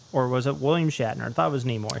 Or was it William Shatner? I thought it was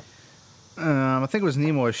Nimoy. I think it was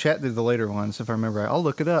Nimoy. Shat did the later ones, if I remember right. I'll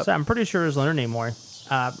look it up. So I'm pretty sure it was Leonard Nimoy.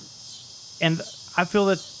 And I feel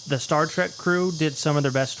that the Star Trek crew did some of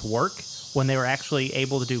their best work when they were actually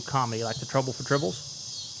able to do comedy, like The Trouble for Tribbles.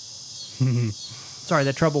 Sorry,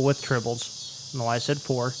 The Trouble with Tribbles. I don't know why I said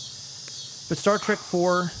 4. But Star Trek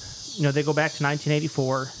 4, they go back to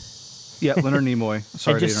 1984. Yeah, Leonard Nimoy.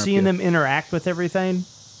 Sorry, and just seeing them interact with everything.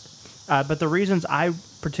 But the reasons I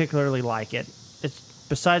particularly like it, it's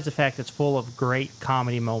besides the fact it's full of great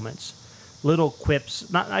comedy moments. Little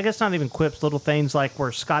quips, I guess not even quips, little things like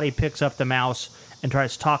where Scotty picks up the mouse and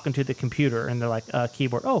tries talking to the computer, and they're like,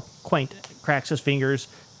 keyboard, oh, quaint, cracks his fingers,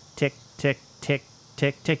 tick, tick, tick,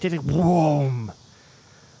 tick, tick, tick, tick, boom.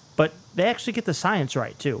 But they actually get the science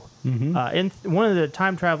right, too. And one of the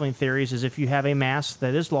time-traveling theories is if you have a mass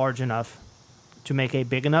that is large enough to make a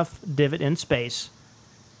big enough divot in space,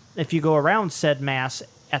 if you go around said mass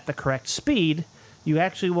at the correct speed, you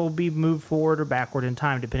actually will be moved forward or backward in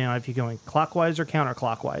time, depending on if you're going clockwise or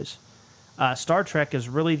counterclockwise. Star Trek is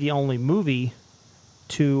really the only movie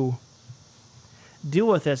to deal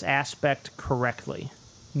with this aspect correctly.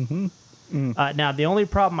 Now, the only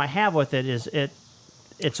problem I have with it is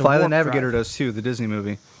it's a Fly the warp Navigator drive. does too, the Disney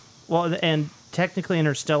movie. Well, and technically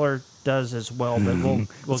Interstellar does as well, but we'll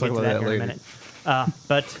get to that here in a minute.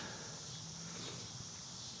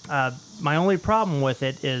 My only problem with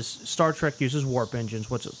it is Star Trek uses warp engines,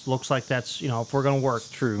 which it looks like that's, if we're going to work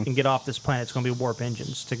and get off this planet, it's going to be warp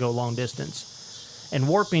engines to go long distance. And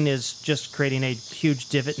warping is just creating a huge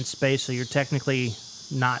divot in space, so you're technically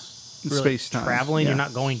not really traveling. You're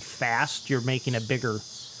not going fast. You're making a bigger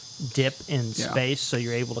dip in space, so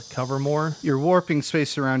you're able to cover more. You're warping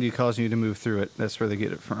space around you, causing you to move through it. That's where they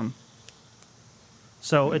get it from.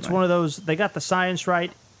 So it's one of those, they got the science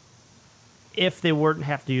right if they wouldn't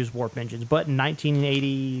have to use warp engines. But in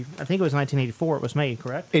 1980, I think it was 1984 it was made,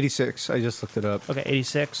 correct? 86. I just looked it up. Okay,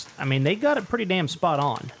 86. I mean, they got it pretty damn spot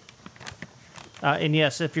on. And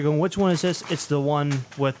yes, if you're going, which one is this? It's the one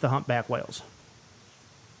with the humpback whales.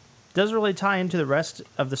 Doesn't really tie into the rest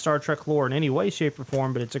of the Star Trek lore in any way, shape, or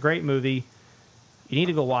form, but it's a great movie. You need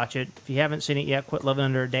to go watch it. If you haven't seen it yet, quit living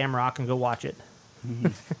under a damn rock and go watch it.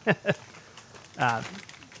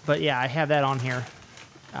 But yeah, I have that on here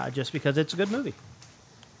just because it's a good movie.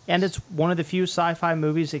 And it's one of the few sci-fi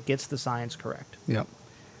movies that gets the science correct. Yep.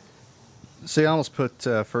 See, I almost put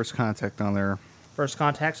First Contact on there. First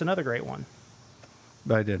Contact's another great one.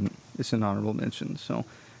 But I didn't. It's an honorable mention. So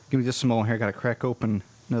give me just a moment here. I got to crack open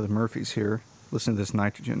Another Murphy's here. Listen to this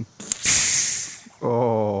nitrogen.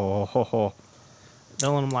 Oh, ho, ho.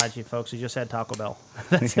 Don't let him lie to you, folks. He just had Taco Bell.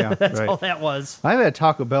 That's right. all that was. I haven't had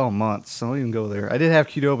Taco Bell in months, so I don't even go there. I did have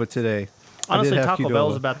Qdoba today. Honestly, Taco Bell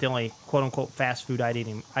is about the only quote-unquote fast food I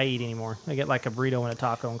eat anymore. I get like a burrito and a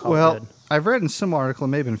taco and call it good. I've read in some article, it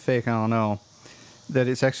may have been fake, I don't know, that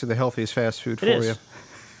it's actually the healthiest fast food for you.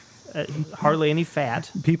 Hardly any fat.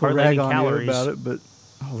 People hardly rag any on calories. you about it, but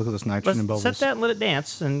look at this nitrogen and bubbles. Set that and let it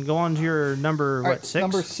dance and go on to your number, All right, 6?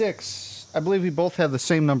 Number 6. I believe we both have the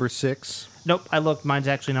same number 6. Nope, I looked. Mine's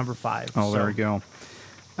actually number 5. Oh, there we go.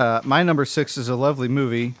 My number 6 is a lovely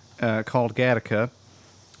movie called Gattaca.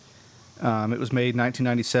 It was made in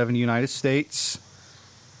 1997 United States.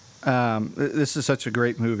 This is such a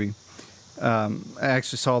great movie. I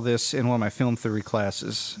actually saw this in one of my film theory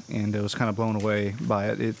classes, and I was kind of blown away by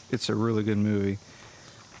it. It's a really good movie.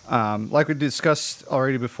 Like we discussed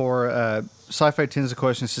already before, sci-fi tends to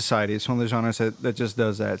question society. It's one of the genres that just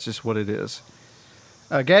does that. It's just what it is.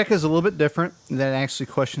 Gattaca is a little bit different. That actually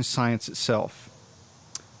questions science itself.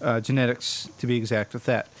 Genetics, to be exact with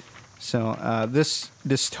that. So this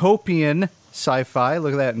dystopian sci-fi,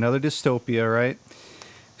 look at that, another dystopia, right?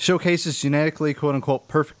 Showcases genetically, quote-unquote,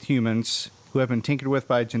 perfect humans who have been tinkered with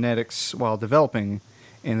by genetics while developing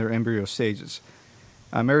in their embryo stages.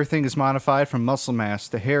 Everything is modified from muscle mass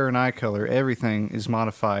to hair and eye color. Everything is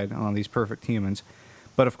modified on these perfect humans.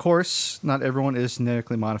 But, of course, not everyone is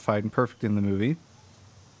genetically modified and perfect in the movie.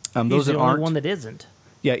 He's the only one that isn't.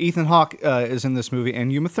 Yeah, Ethan Hawke is in this movie,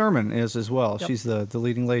 and Uma Thurman is as well. Yep. She's the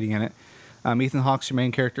leading lady in it. Ethan Hawke's your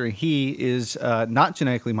main character, and he is not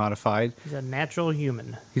genetically modified. He's a natural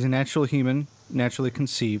human. He's a natural human, naturally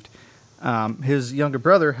conceived. His younger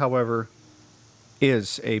brother, however,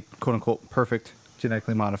 is a quote-unquote perfect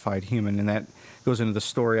genetically modified human, and that goes into the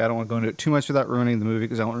story. I don't want to go into it too much without ruining the movie,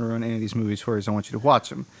 because I don't want to ruin any of these movies for you. I want you to watch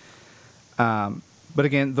them. But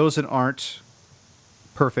again, those that aren't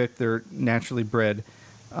perfect, they're naturally bred.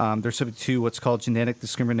 They're subject to what's called genetic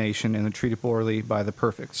discrimination, and they're treated poorly by the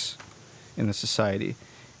perfects in the society.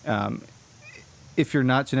 If you're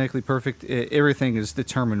not genetically perfect, everything is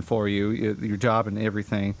determined for you, your job and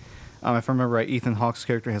everything. If I remember right, Ethan Hawke's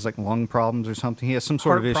character has like lung problems or something. He has some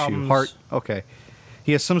sort of issue. Okay.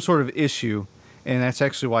 He has some sort of issue, and that's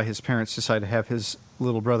actually why his parents decided to have his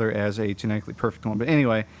little brother as a genetically perfect one. But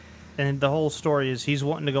anyway. And the whole story is he's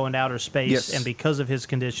wanting to go into outer space, and because of his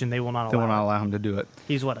condition, they will not allow him to do it.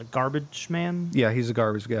 He's what, a garbage man? Yeah, he's a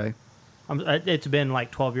garbage guy. It's been like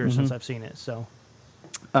 12 years since I've seen it, so.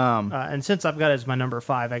 And since I've got it as my number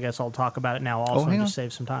 5, I guess I'll talk about it now also and just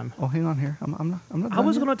save some time. Oh, hang on here. I'm not I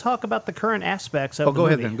was going to talk about the current aspects of the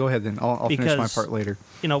movie. Go ahead then. I'll finish my part later.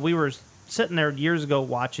 You know, we were sitting there years ago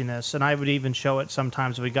watching this, and I would even show it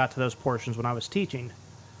sometimes when we got to those portions when I was teaching.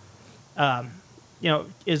 You know,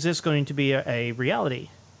 is this going to be a reality?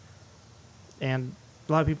 And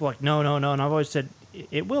a lot of people are like, no. And I've always said,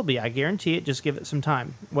 it will be. I guarantee it. Just give it some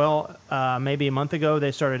time. Well, maybe a month ago,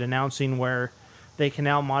 they started announcing where they can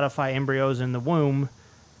now modify embryos in the womb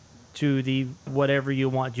to the whatever you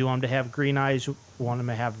want. Do you want them to have green eyes? You want them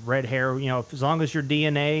to have red hair? You know, as long as your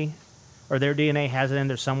DNA or their DNA has it in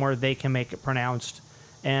there somewhere, they can make it pronounced.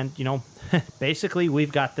 And, you know, basically,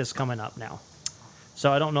 we've got this coming up now.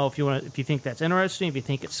 So I don't know if you think that's interesting, if you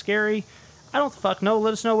think it's scary. I don't fuck know.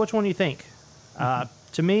 Let us know which one you think.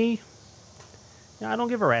 To me, I don't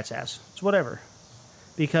give a rat's ass. It's whatever.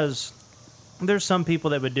 Because there's some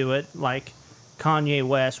people that would do it, like Kanye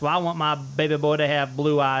West. Well, I want my baby boy to have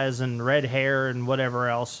blue eyes and red hair and whatever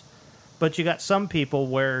else. But you got some people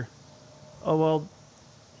where, oh, well,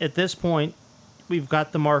 at this point, we've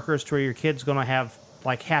got the markers to where your kid's going to have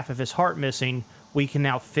like half of his heart missing. We can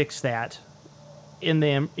now fix that in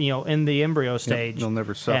the embryo stage. He'll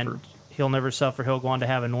never suffer. And he'll never suffer. He'll go on to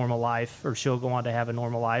have a normal life, or she'll go on to have a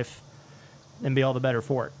normal life and be all the better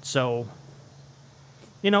for it. So,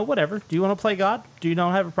 you know, whatever. Do you want to play God? Do you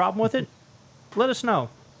not have a problem with it? Let us know.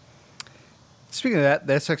 Speaking of that,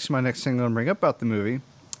 that's actually my next thing I'm going to bring up about the movie.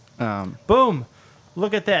 Boom.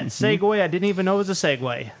 Look at that. Segue. I didn't even know it was a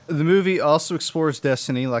segue. The movie also explores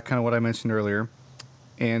destiny, like kind of what I mentioned earlier,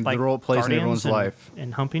 and like the role it plays in everyone's life.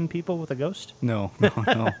 And humping people with a ghost? No.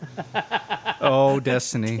 Oh,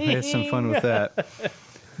 destiny. I had some fun with that.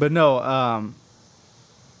 But no, I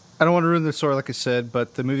don't want to ruin the story, like I said,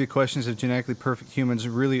 but the movie questions if genetically perfect humans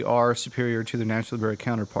really are superior to their naturally bred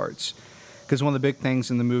counterparts. Because one of the big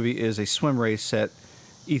things in the movie is a swim race that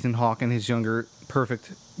Ethan Hawke and his younger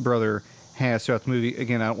perfect brother has throughout the movie.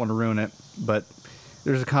 Again, I don't want to ruin it, but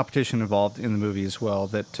there's a competition involved in the movie as well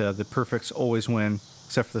that the perfects always win,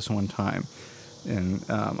 except for this one time. And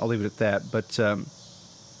I'll leave it at that. But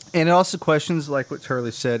And it also questions, like what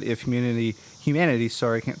Charlie said, if humanity,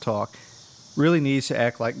 sorry, I can't talk, really needs to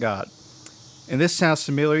act like God. And this sounds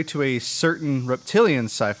familiar to a certain reptilian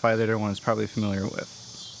sci-fi that everyone is probably familiar with.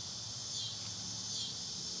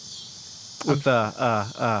 With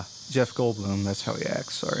Jeff Goldblum, that's how he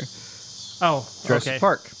acts, sorry. Oh, Jurassic okay.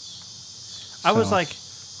 Park. I was like,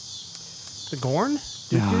 the Gorn?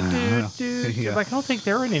 Yeah. Like, I don't think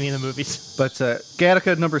they're in any of the movies. But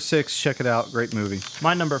Gattaca number 6, check it out, great movie.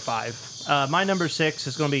 My number 5. My number 6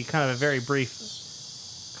 is going to be kind of a very brief,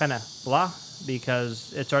 kind of blah,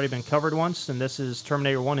 because it's already been covered once, and this is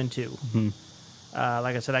Terminator 1 and 2. Mm-hmm.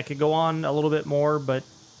 Like I said, I could go on a little bit more, but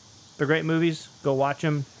they're great movies. Go watch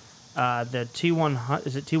them. The T100,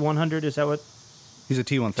 is it T100? Is that what? He's a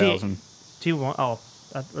T1000.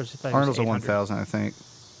 T1, Arnold's a 1000, I think.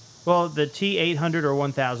 Well, the T800 or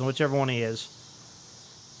 1000, whichever one he is.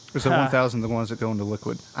 Is the 1000 the ones that go into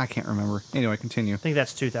liquid? I can't remember. Anyway, continue. I think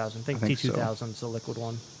that's 2000. I think T2000 so. is the liquid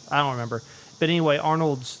one. I don't remember. But anyway,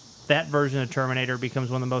 that version of Terminator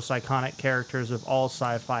becomes one of the most iconic characters of all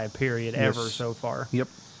sci-fi period ever so far. Yep.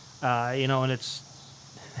 And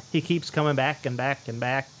he keeps coming back and back and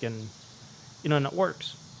back, and and it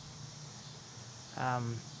works.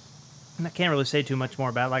 And I can't really say too much more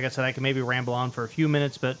about it. Like I said, I can maybe ramble on for a few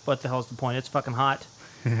minutes, but what the hell's the point? It's fucking hot.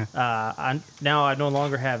 Now I no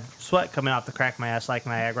longer have sweat coming off the crack of my ass like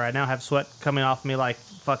Niagara. I now have sweat coming off me like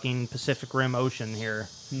fucking Pacific Rim Ocean here.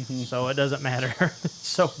 Mm-hmm. So it doesn't matter.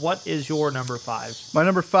 So what is your number 5? My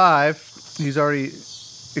number 5, he's already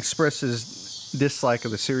expressed his dislike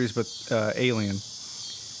of the series, but Alien.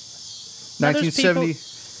 1970.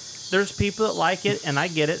 There's people that like it, and I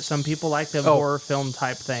get it. Some people like the horror film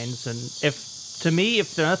type things, and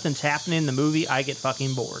if nothing's happening in the movie, I get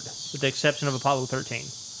fucking bored. With the exception of Apollo 13.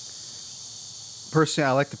 Personally,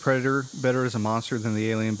 I like the Predator better as a monster than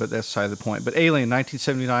the Alien, but that's beside the point. But Alien,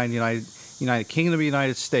 1979, United Kingdom,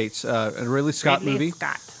 United States, a Ridley Scott movie.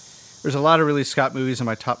 There's a lot of Ridley Scott movies in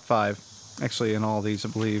my top 5, actually, in all these, I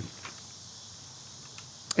believe.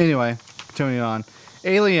 Anyway, continuing on.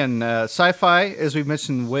 Alien, sci-fi, as we've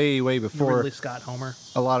mentioned way before. Ridley Scott, Homer.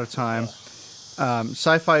 A lot of time.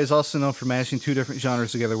 Sci-fi is also known for mashing two different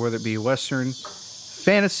genres together, whether it be Western,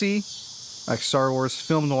 fantasy, like Star Wars,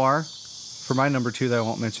 film noir, for my number 2 that I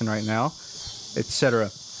won't mention right now, etc.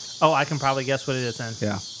 Oh, I can probably guess what it is then.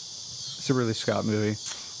 Yeah. It's a Ridley Scott movie.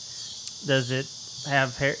 Does it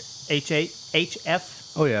have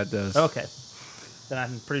HF? Oh, yeah, it does. Okay. Then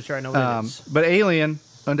I'm pretty sure I know what it is. But Alien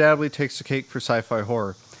undoubtedly takes the cake for sci-fi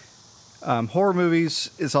horror. Horror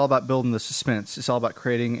movies is all about building the suspense. It's all about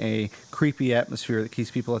creating a creepy atmosphere that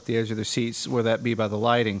keeps people at the edge of their seats, whether that be by the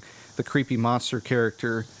lighting, the creepy monster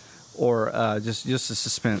character, or just the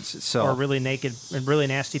suspense itself. Or really naked and really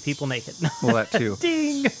nasty people naked. Well, that too.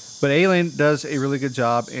 Ding! But Alien does a really good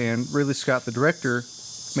job, and Ridley Scott, the director,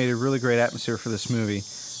 made a really great atmosphere for this movie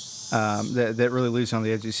that really leaves you on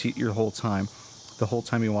the edge of your seat the whole time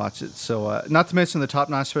you watch it. So, not to mention the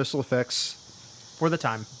top-notch special effects. For the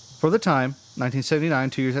time, 1979,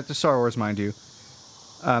 2 years after Star Wars, mind you,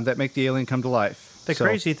 that make the alien come to life. The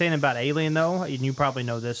crazy thing about Alien, though, and you probably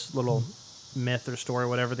know this little myth or story or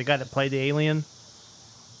whatever, the guy that played the alien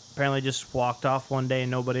apparently just walked off one day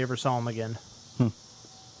and nobody ever saw him again.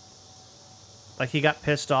 Like, he got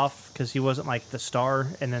pissed off because he wasn't, like, the star,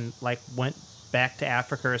 and then, like, went back to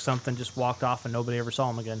Africa or something, just walked off and nobody ever saw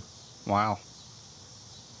him again. Wow.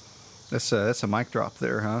 That's a mic drop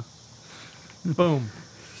there, huh? Boom.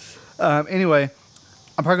 Anyway,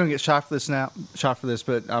 I'm probably gonna get shot for this,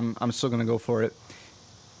 but I'm still gonna go for it.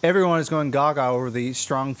 Everyone is going gaga over the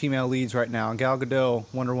strong female leads right now. Gal Gadot,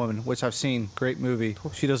 Wonder Woman, which I've seen, great movie.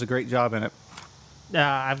 She does a great job in it.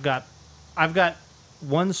 I've got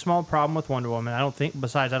one small problem with Wonder Woman. I don't think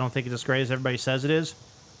it's as great as everybody says it is.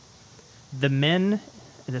 The men,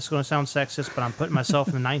 and this is going to sound sexist, but I'm putting myself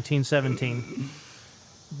in 1917.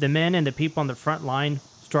 The men and the people on the front line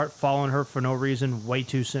start following her for no reason way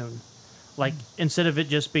too soon. Like, instead of it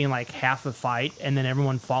just being like half a fight and then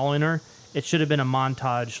everyone following her, it should have been a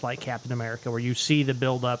montage like Captain America, where you see the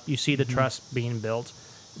build up, you see the trust being built.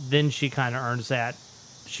 Then she kind of earns that.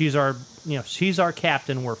 She's our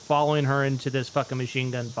captain. We're following her into this fucking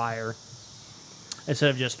machine gun fire.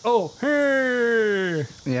 Instead of just, hey.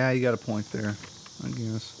 Yeah, you got a point there, I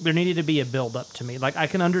guess. There needed to be a build up to me. Like, I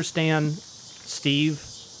can understand Steve,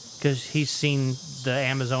 because he's seen the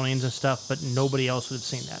Amazonians and stuff, but nobody else would have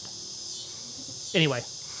seen that. Anyway.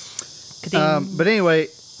 But anyway,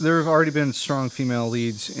 there have already been strong female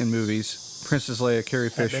leads in movies. Princess Leia, Carrie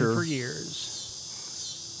Fisher. Have been for years.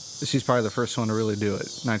 she's probably the first one to really do it.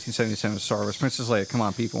 1977 Star Wars. Princess Leia, come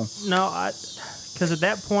on, people. No, because at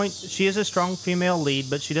that point, she is a strong female lead,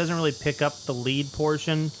 but she doesn't really pick up the lead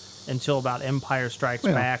portion until about Empire Strikes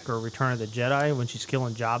Back or Return of the Jedi when she's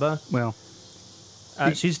killing Jabba. Well,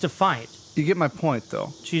 she's defiant. You get my point,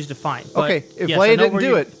 though. She's defiant. But okay, if yes, Leia didn't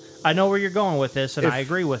do it... I know where you're going with this, and I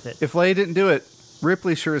agree with it. If Leia didn't do it,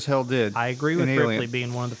 Ripley sure as hell did. I agree with Ripley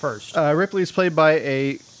being one of the first. Ripley is played by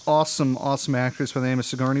a awesome actress by the name of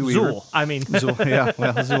Sigourney Weaver. Zool. Zool, yeah,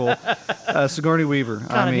 well, Zool. Sigourney Weaver.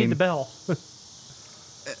 God, I need the bell.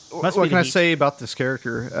 What can I say about this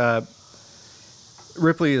character?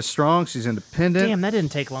 Ripley is strong. She's independent. Damn, that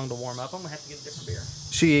didn't take long to warm up. I'm going to have to get a different beer.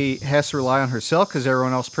 She has to rely on herself because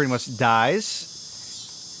everyone else pretty much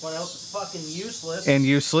dies. What else is fucking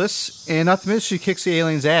useless? And not to mention, she kicks the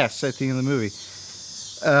alien's ass at the end of the movie.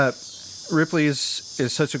 Ripley is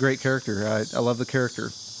such a great character. I love the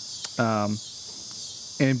character.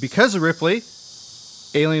 And because of Ripley,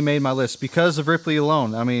 Alien made my list. Because of Ripley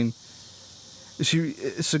alone. I mean,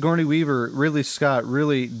 Sigourney Weaver, Ridley Scott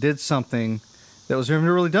really did something that was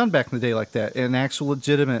never really done back in the day like that. An actual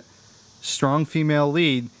legitimate, strong female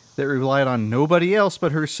lead that relied on nobody else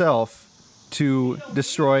but herself to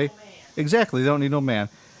destroy... Exactly, they don't need no man.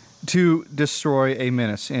 To destroy a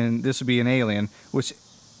menace. And this would be an alien, which,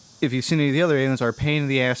 if you've seen any of the other aliens, are a pain in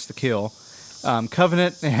the ass to kill.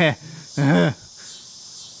 Covenant,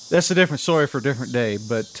 that's a different story for a different day.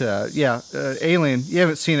 But, Alien, you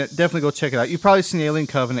haven't seen it, definitely go check it out. You've probably seen Alien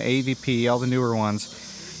Covenant, AVP, all the newer ones.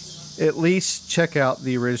 At least check out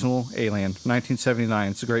the original Alien,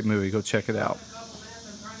 1979. It's a great movie. Go check it out.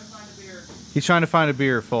 He's trying to find a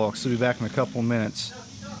beer, folks. He'll be back in a couple of minutes.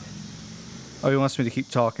 Oh, he wants me to keep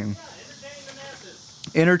talking.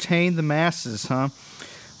 Entertain the masses, huh?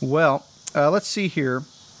 Well, let's see here.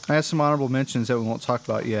 I have some honorable mentions that we won't talk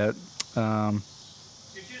about yet. You're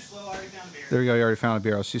too slow. I already found a beer. There we go. You already found a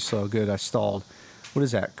beer. I was too slow. Good. I stalled. What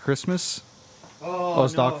is that? Christmas? Oh,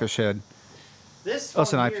 it's Dogfish Head. This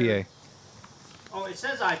it's an IPA. Oh, it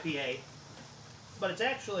says IPA, but it's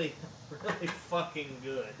actually really fucking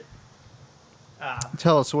good.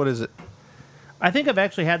 Tell us, what is it? I think I've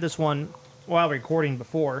actually had this one while recording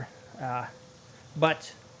before,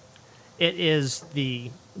 but it is the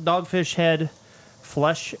Dogfish Head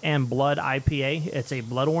Flesh and Blood IPA. It's a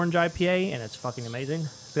blood orange IPA, and it's fucking amazing.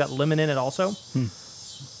 It's got lemon in it also.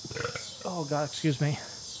 Oh, God, excuse me.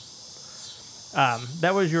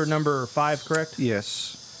 That was your number 5, correct?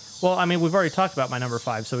 Yes. Well, I mean, we've already talked about my number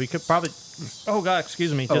 5, so we could probably... Oh, God,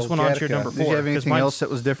 excuse me. Just went on to your number 4. Did you have anything else that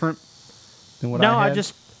was different than what I had? No,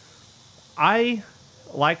 I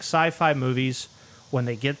like sci-fi movies when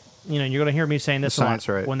they get... you're going to hear me saying this a lot.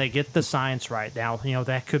 Right. When they get the science right. Now,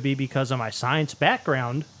 that could be because of my science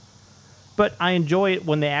background, but I enjoy it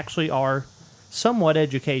when they actually are somewhat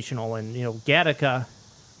educational. And, Gattaca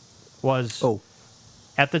was...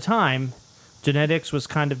 At the time... Genetics was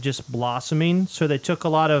kind of just blossoming, so they took a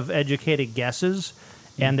lot of educated guesses,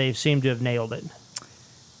 and they seemed to have nailed it.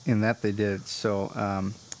 In that they did. So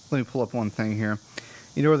let me pull up one thing here.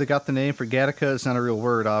 You know where they got the name for Gattaca? It's not a real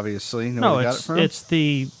word, obviously. You know where they got it from? It's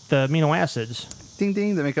the amino acids. Ding,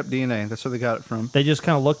 ding, they make up DNA. That's where they got it from. They just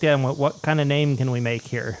kind of looked at them, what kind of name can we make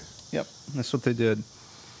here? Yep, that's what they did.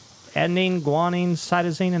 Adenine, guanine,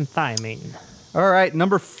 cytosine, and thymine. All right,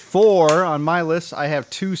 number 4 on my list, I have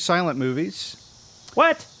 2 silent movies.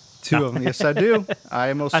 What? 2 of them. Yes, I do.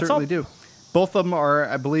 I most certainly do. Both of them are,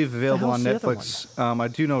 I believe, available on Netflix. I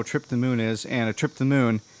do know what Trip to the Moon is, and A Trip to the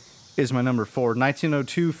Moon is my number 4.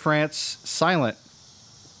 1902 France Silent.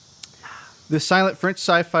 This silent French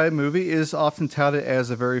sci-fi movie is often touted as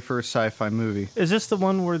the very first sci-fi movie. Is this the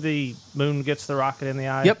one where the moon gets the rocket in the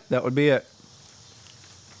eye? Yep, that would be it.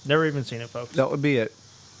 Never even seen it, folks. That would be it.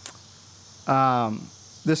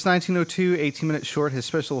 This 1902 18-minute short has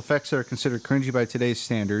special effects that are considered cringy by today's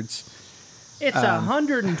standards. It's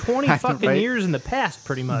 120 fucking years in the past,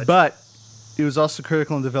 pretty much. But it was also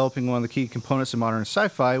critical in developing one of the key components of modern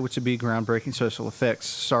sci-fi, which would be groundbreaking special effects.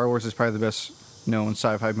 Star Wars is probably the best known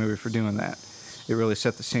sci-fi movie for doing that. It really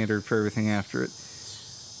set the standard for everything after it.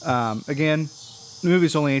 Again, the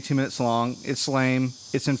movie's only 18 minutes long. It's lame.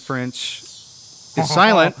 It's in French. It's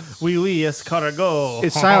silent. Oui, escargot.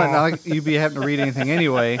 It's silent. Not like you'd be having to read anything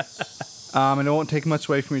anyway. And it won't take much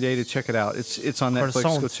away from your day to check it out. It's on Netflix.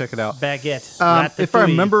 Croissant, go check it out. Baguette. If I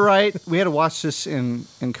remember right, we had to watch this in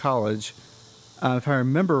college. If I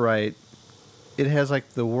remember right, it has like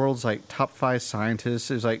the world's like top 5 scientists.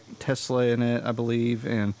 There's like Tesla in it, I believe,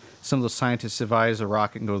 and some of those scientists devise a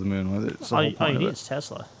rocket and go to the moon with it. It's the whole point of it. It's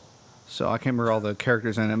Tesla. So I can't remember all the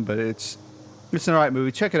characters in it, but it's an alright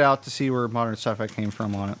movie. Check it out to see where modern sci-fi came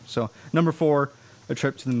from on it. So number 4, A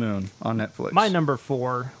Trip to the Moon on Netflix. My number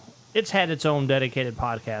 4, it's had its own dedicated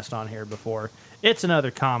podcast on here before. It's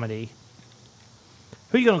another comedy.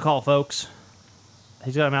 Who you going to call, folks?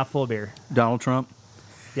 He's got a mouthful of beer. Donald Trump.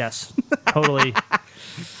 Yes, totally.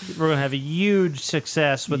 We're going to have a huge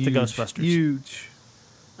success with the Ghostbusters. Huge.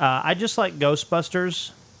 I just like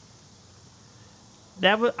Ghostbusters.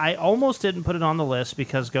 I almost didn't put it on the list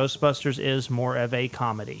because Ghostbusters is more of a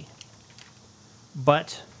comedy.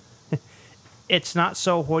 But it's not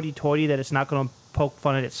so hoity-toity that it's not going to poke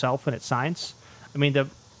fun at itself and its science. I mean,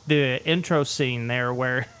 the intro scene there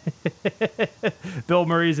where Bill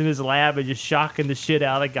Murray's in his lab and just shocking the shit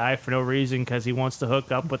out of the guy for no reason because he wants to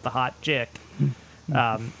hook up with the hot chick.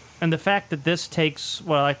 And the fact that this takes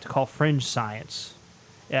what I like to call fringe science.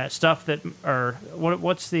 Stuff that, or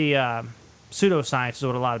what's the pseudoscience is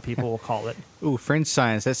what a lot of people will call it. Ooh, fringe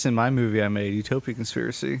science. That's in my movie I made, Utopia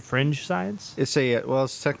Conspiracy. Fringe science? It's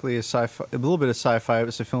it's technically a sci-fi, a little bit of sci-fi.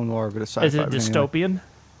 It's a film noir, but a sci-fi. Is it dystopian?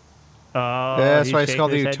 Yeah, that's why it's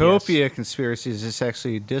called the Utopia Conspiracies. It's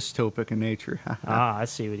actually dystopic in nature. I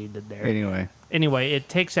see what he did there. Anyway, it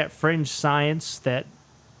takes that fringe science that,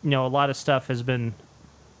 a lot of stuff has been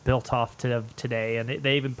built off to today, and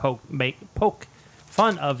they even poke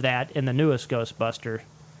fun of that in the newest Ghostbuster.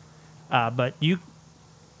 But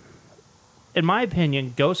in my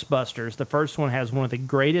opinion, Ghostbusters, the first one, has one of the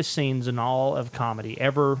greatest scenes in all of comedy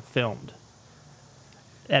ever filmed.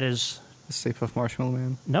 That is... The Stay Puft Marshmallow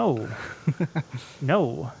Man? No.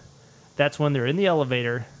 No. That's when they're in the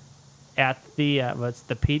elevator at the...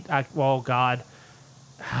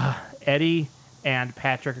 Eddie and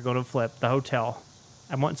Patrick are going to flip the hotel.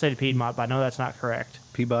 I wouldn't say the Piedmont, but I know that's not correct.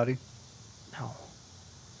 Peabody? No.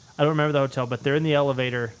 I don't remember the hotel, but they're in the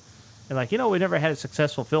elevator. They're like, we never had a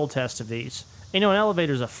successful field test of these. An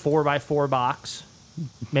elevator's a 4x4 box,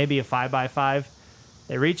 maybe a 5x5.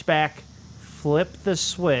 They reach back, flip the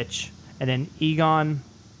switch, and then Egon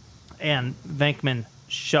and Venkman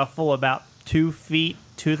shuffle about 2 feet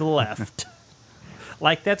to the left.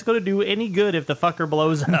 Like that's going to do any good if the fucker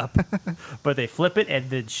blows up. But they flip it and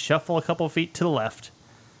then shuffle a couple feet to the left.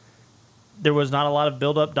 There was not a lot of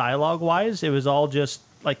build-up dialogue-wise. It was all just...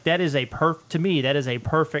 Like, that is a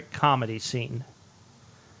perfect comedy scene.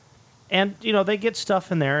 And, they get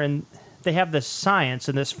stuff in there, and they have this science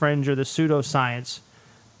and this fringe or the pseudoscience,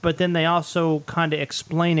 but then they also kind of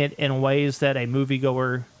explain it in ways that an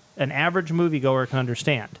average moviegoer can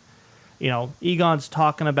understand. Egon's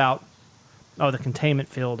talking about, the containment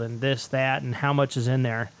field and this, that, and how much is in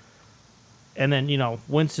there. And then,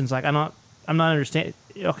 Winston's like, I'm not understanding.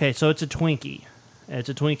 Okay, so it's a Twinkie. And it's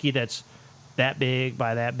a Twinkie that's that big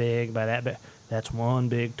by that big by that big. That's one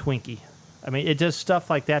big Twinkie. I mean, it does stuff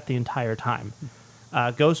like that the entire time.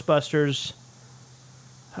 Ghostbusters,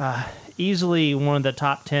 easily one of the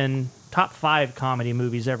top 5 comedy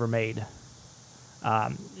movies ever made.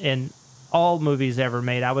 In all movies ever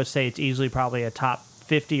made, I would say it's easily probably a top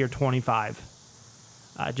 50 or 25.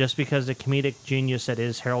 Just because the comedic genius that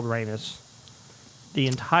is Harold Ramis. The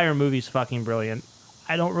entire movie's fucking brilliant.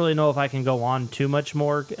 I don't really know if I can go on too much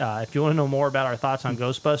more. If you want to know more about our thoughts on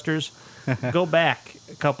Ghostbusters, go back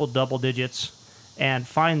a couple double digits and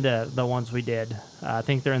find the ones we did. I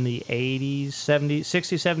think they're in the 80s, 70s,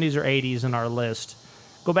 60s, 70s, or 80s in our list.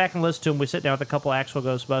 Go back and listen to them. We sit down with a couple actual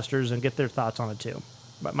Ghostbusters and get their thoughts on it too.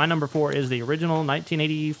 But my number 4 is the original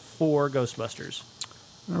 1984 Ghostbusters.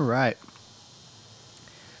 All right.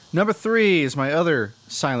 Number 3 is my other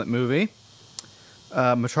silent movie,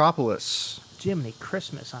 Metropolis. Jiminy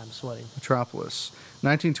Christmas, I'm sweating. Metropolis.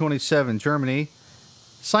 1927, Germany.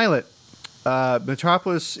 Silent.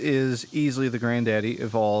 Metropolis is easily the granddaddy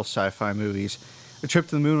of all sci-fi movies. A Trip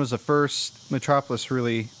to the Moon was the first. Metropolis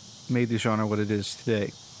really made the genre what it is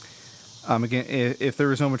today. Again, if there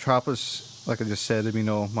was no Metropolis, like I just said, there'd be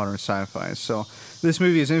no modern sci-fi. So this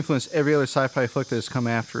movie has influenced every other sci-fi flick that has come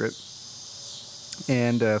after it.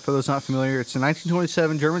 And for those not familiar, it's a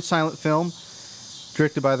 1927 German silent film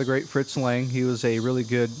directed by the great Fritz Lang. He was a really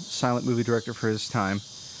good silent movie director for his time.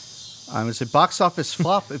 It's a box office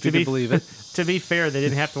flop, if you can believe it. To be fair, they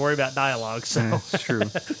didn't have to worry about dialogue, so it's true.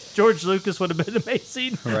 George Lucas would have been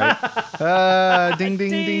amazing. Right. Ding,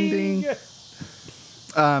 ding, ding, ding.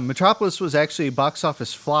 Metropolis was actually a box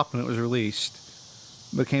office flop when it was released.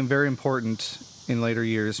 Became very important in later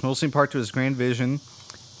years, mostly in part to his grand vision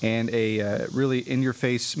and a really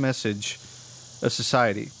in-your-face message of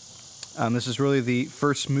society. This is really the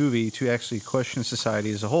first movie to actually question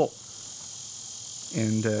society as a whole.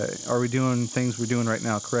 And are we doing things we're doing right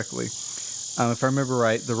now correctly? If I remember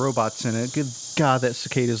right, the robots in it, good God, that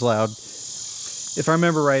cicada's loud. If I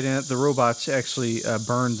remember right in it, the robots actually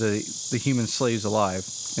burned the human slaves alive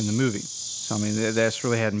in the movie. So, I mean, that's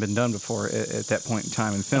really hadn't been done before at that point in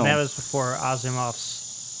time in film. And that was before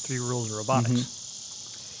Asimov's 3 Rules of Robotics.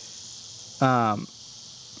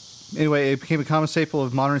 Anyway, it became a common staple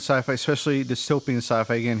of modern sci-fi, especially dystopian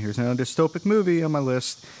sci-fi. Again, here's another dystopic movie on my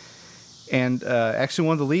list. And actually,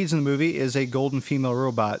 one of the leads in the movie is a golden female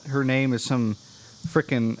robot. Her name is some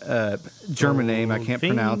frickin' German name I can't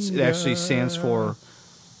pronounce. It actually stands for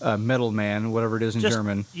metal man, whatever it is in Just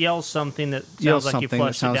German. Yell something that sounds like you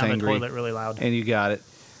flushed it down angry, the toilet really loud. And you got it.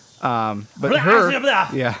 But her...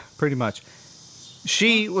 Yeah, pretty much.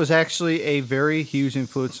 She was actually a very huge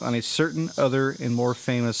influence on a certain other and more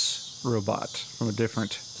famous robot from a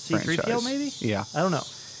different C-3PO, franchise. maybe? Yeah. I don't know.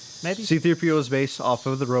 Maybe? C-3PO is based off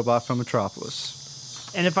of the robot from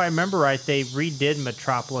Metropolis. And if I remember right, they redid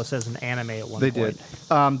Metropolis as an anime at one point. They did.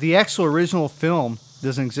 The actual original film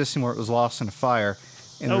doesn't exist anymore. It was lost in a fire.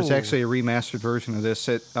 And there's actually a remastered version of this.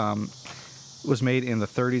 It was made in the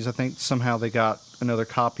 30s, I think. Somehow they got another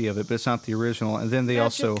copy of it, but it's not the original. And then they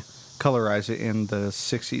also colorized it in the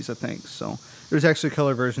 60s, I think. So there's actually a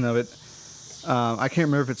color version of it. I can't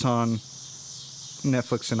remember if it's on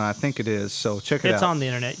Netflix or not. I think it is. So check it out. It's on the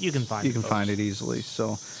internet. You can find it. You can find it easily.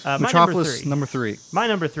 So Metropolis, number 3. My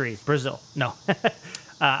number 3, Brazil. No.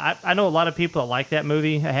 I know a lot of people that like that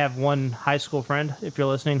movie. I have one high school friend, if you're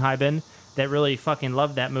listening, hi Ben, that really fucking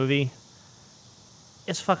loved that movie.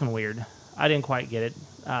 It's fucking weird. I didn't quite get it.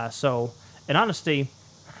 So, in honesty,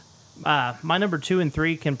 my number 2 and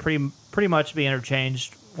 3 can pretty much be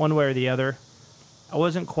interchanged one way or the other. I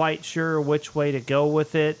wasn't quite sure which way to go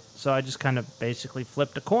with it, so I just kind of basically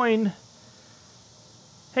flipped a coin.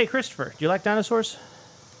 Hey, Christopher, do you like dinosaurs?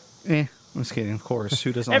 I'm just kidding, of course.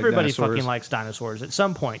 Who doesn't Everybody like dinosaurs? fucking likes dinosaurs at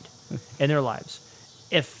some point in their lives.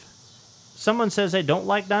 If someone says they don't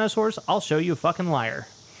like dinosaurs, I'll show you a fucking liar.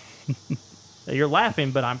 You're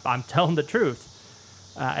laughing, but I'm telling the truth.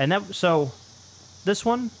 So this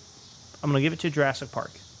one, I'm going to give it to Jurassic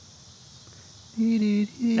Park.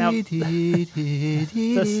 Now,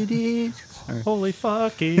 holy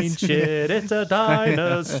fucking shit, it's a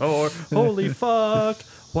dinosaur. Holy fuck,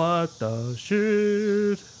 what the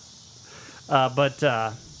shit.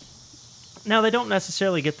 Now they don't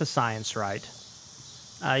necessarily get the science right.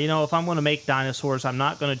 If I'm going to make dinosaurs, I'm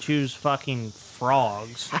not going to choose fucking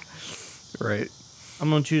frogs. Right. I'm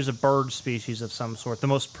going to choose a bird species of some sort. The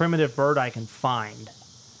most primitive bird I can find.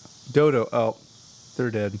 Dodo. Oh,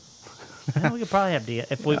 they're dead. We could probably have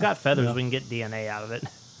DNA. If we've got feathers, we can get DNA out of it.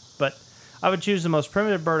 But I would choose the most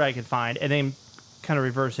primitive bird I could find and then kind of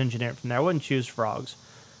reverse engineer it from there. I wouldn't choose frogs.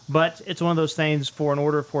 But it's one of those things in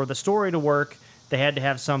order for the story to work, they had to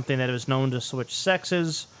have something that was known to switch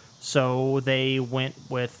sexes. So they went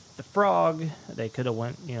with the frog. They could have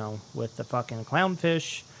went, with the fucking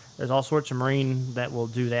clownfish. There's all sorts of marine that will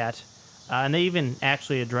do that. And they even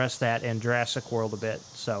actually addressed that in Jurassic World a bit.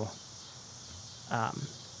 So,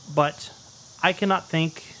 but I cannot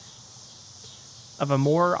think of a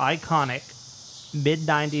more iconic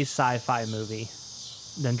mid-90s sci-fi movie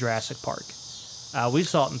than Jurassic Park. We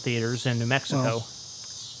saw it in theaters in New Mexico.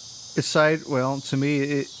 To me,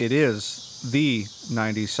 it is the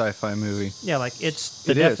 90s sci-fi movie. Yeah, it's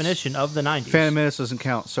the definition of the 90s. Phantom Menace doesn't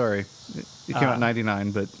count, sorry. It came out in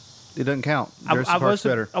 99, but it doesn't count. Jurassic Park's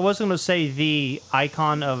better. I wasn't going to say the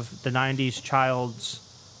icon of the 90s child's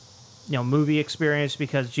movie experience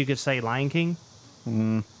because you could say Lion King.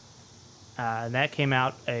 Mm-hmm. And that came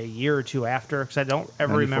out a year or two after because I don't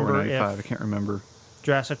ever remember 95, if I can't remember.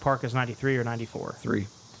 Jurassic Park is 93 or 94. 3.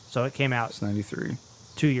 So it came out. It's 93.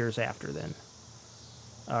 2 years after then.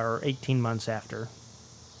 Or 18 months after.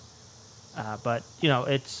 But,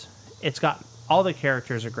 it's got... All the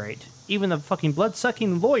characters are great. Even the fucking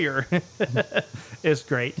blood-sucking lawyer is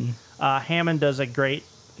great. Hammond does a great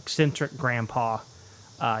eccentric grandpa.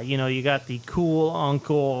 You got the cool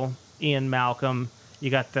uncle, Ian Malcolm. You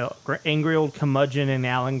got the angry old curmudgeon in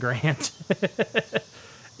Alan Grant.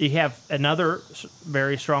 You have another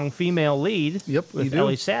very strong female lead with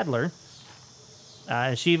Ellie Sattler.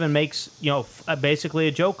 She even makes, basically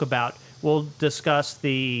a joke about, we'll discuss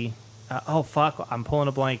the... I'm pulling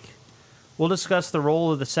a blank. We'll discuss the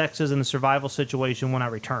role of the sexes in the survival situation when I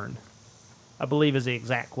return. I believe is the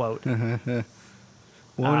exact quote. Woman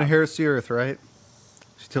inherits the earth, right?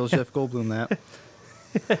 She tells Jeff Goldblum that.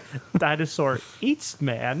 Dinosaur eats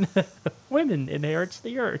man. Women inherits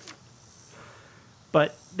the earth.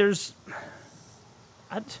 But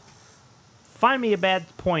find me a bad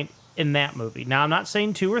point in that movie. Now, I'm not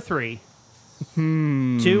saying 2 or 3.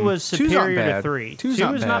 2 was superior to 3. 2's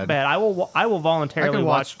 2 is not bad. I will voluntarily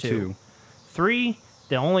watch 2. 3,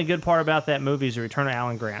 The only good part about that movie is the return of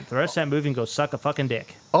Alan Grant. The rest of that movie can go suck a fucking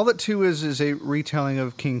dick. All that 2 is a retelling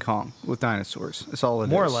of King Kong with dinosaurs. That's all it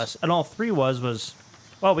is. More or less. And all 3 was,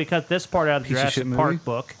 well, we cut this part out of the Piece of shit Jurassic Park movie?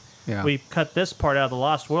 book. Yeah. We cut this part out of the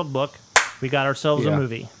Lost World book. We got ourselves a Yeah.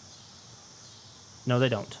 movie. No, they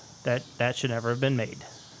don't. That should never have been made.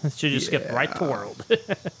 It should just skip right to World.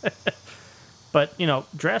 But,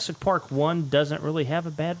 Jurassic Park 1 doesn't really have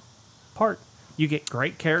a bad part. You get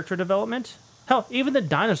great character development. Hell, even the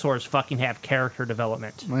dinosaurs fucking have character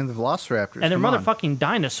development. I mean, the Velociraptors. And they're come on. motherfucking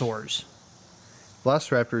dinosaurs.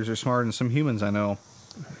 Velociraptors are smarter than some humans I know.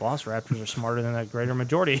 Velociraptors are smarter than a greater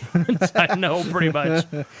majority of humans I know, pretty much.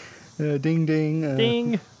 Ding, ding.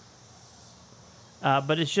 Ding.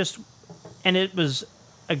 But it's just... And it was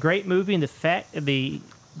a great movie, and the fact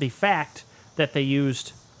that they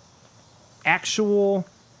used actual,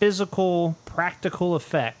 physical, practical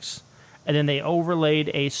effects, and then they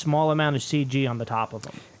overlaid a small amount of CG on the top of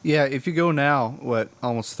them. Yeah, if you go now,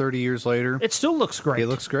 almost 30 years later... It still looks great. It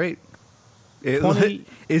looks great.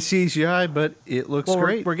 It's CGI, but it looks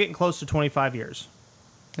great. We're getting close to 25 years.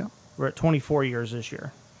 Yeah. We're at 24 years this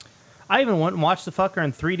year. I even went and watched the fucker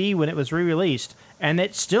in 3D when it was re-released, and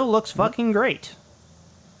it still looks fucking great.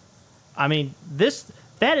 I mean,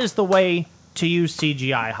 that is the way to use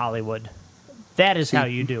CGI, Hollywood. That is how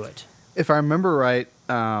you do it. If I remember right,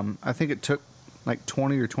 I think it took like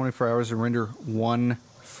 20 or 24 hours to render one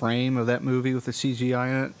frame of that movie with the CGI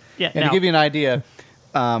in it. Yeah, and to give you an idea,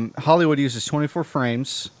 Hollywood uses 24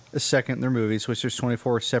 frames a second in their movies, which there's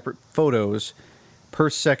 24 separate photos per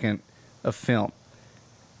second of film.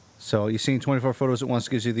 So you seeing 24 photos at once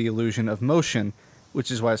gives you the illusion of motion,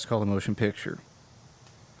 which is why it's called a motion picture.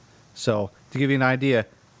 So to give you an idea,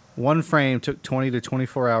 one frame took 20 to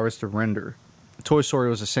 24 hours to render. Toy Story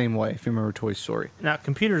was the same way, if you remember Toy Story. Now,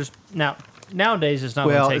 computers... Nowadays, it's not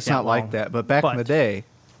going to take that long. Well, it's not like that, but back in the day,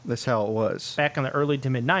 that's how it was. Back in the early to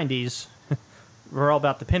mid-90s, we're all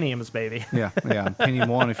about the Pentiums, baby. Yeah. Pentium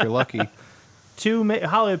 1 if you're lucky.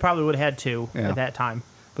 Hollywood probably would have had 2 Yeah. at that time.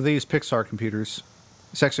 But they use Pixar computers.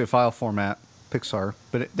 It's actually a file format, Pixar.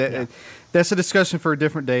 But that's a discussion for a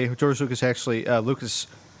different day. George Lucas actually...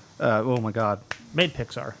 oh my God. Made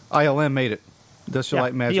Pixar. ILM made it. Industrial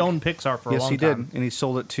Light Magic. He owned Pixar for a long time. Yes, he did. And he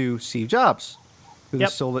sold it to Steve Jobs, who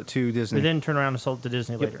sold it to Disney. They then turned around and sold it to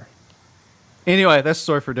Disney later. Anyway, that's a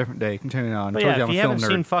story for a different day. Continuing on. But if you haven't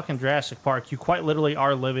seen fucking Jurassic Park, you quite literally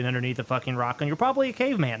are living underneath a fucking rock, and you're probably a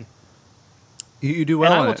caveman. You do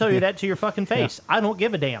well. And I will tell you that to your fucking face. I don't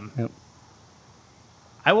give a damn. Yep.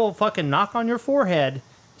 I will fucking knock on your forehead,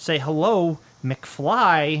 say hello,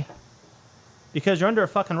 McFly, because you're under a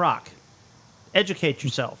fucking rock. Educate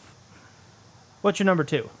yourself. What's your number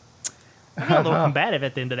 2? You got a little combative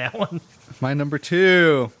at the end of that one. My number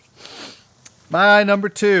 2. My number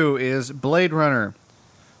 2 is Blade Runner.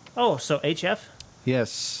 Oh, so HF?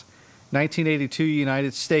 Yes. 1982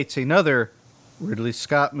 United States. Another Ridley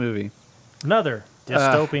Scott movie. Another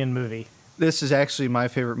dystopian movie. This is actually my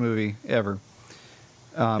favorite movie ever.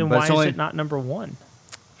 Then why is it not number 1?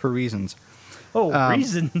 For reasons. Oh,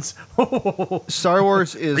 reasons. Star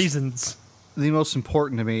Wars is reasons. The most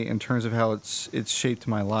important to me in terms of how it's shaped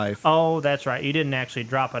my life. Oh, that's right. You didn't actually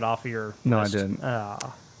drop it off of your No, list. I didn't.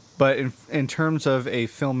 But in terms of a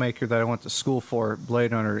filmmaker that I went to school for,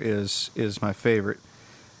 Blade Runner is my favorite.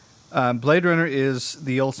 Blade Runner is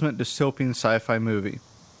the ultimate dystopian sci-fi movie.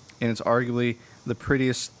 And it's arguably the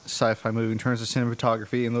prettiest sci-fi movie in terms of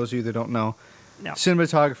cinematography. And those of you that don't know,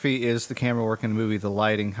 cinematography is the camera work in a movie, the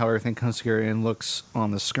lighting, how everything comes together and looks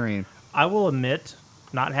on the screen. I will admit,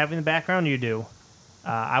 not having the background you do,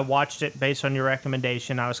 I watched it based on your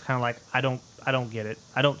recommendation. I was kind of like, I don't get it.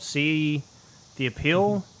 I don't see the appeal.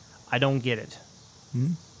 Mm-hmm. I don't get it.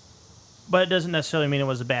 Mm-hmm. But it doesn't necessarily mean it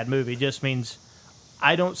was a bad movie. It just means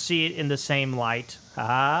I don't see it in the same light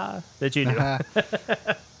that you do.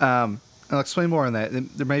 I'll explain more on that.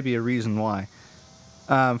 There may be a reason why.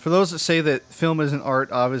 For those that say that film isn't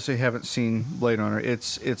art, obviously haven't seen Blade Runner.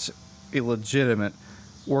 It's a legitimate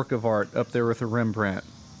work of art up there with a Rembrandt,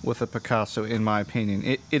 with a Picasso, in my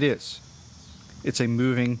opinion. It is. It's a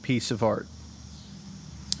moving piece of art.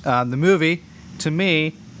 The movie, to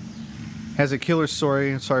me, has a killer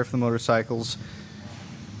story. Sorry for the motorcycles.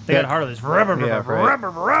 They got heart of this.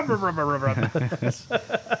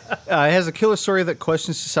 It has a killer story that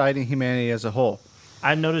questions society and humanity as a whole.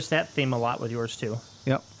 I noticed that theme a lot with yours, too.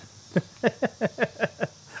 Yep.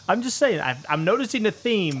 I'm just saying, I'm noticing the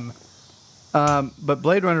theme. But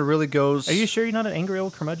Blade Runner really goes... Are you sure you're not an angry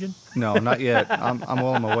old curmudgeon? No, not yet. I'm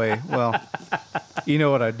well on my way. Well, you know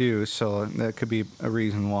what I do, so that could be a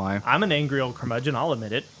reason why. I'm an angry old curmudgeon, I'll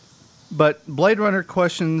admit it. But Blade Runner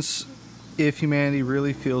questions if humanity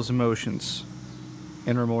really feels emotions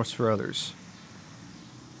and remorse for others.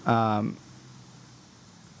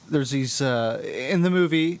 There's these in the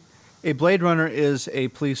movie. A Blade Runner is a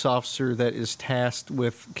police officer that is tasked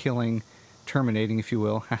with killing, terminating, if you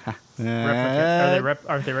will. Aren't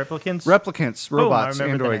they replicants? Replicants, robots, I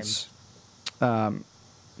remember the androids.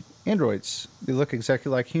 Androids. They look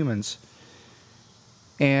exactly like humans.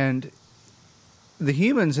 And the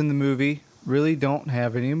humans in the movie really don't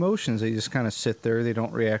have any emotions. They just kind of sit there. They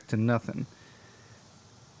don't react to nothing.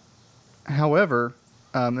 However,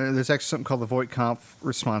 there's actually something called the Voight-Kampff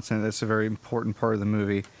response, and that's a very important part of the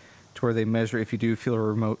movie, to where they measure if you do feel a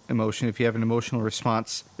remote emotion. If you have an emotional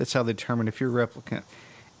response, that's how they determine if you're a replicant.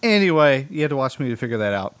 Anyway, you had to watch the movie to figure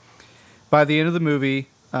that out. By the end of the movie,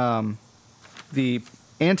 the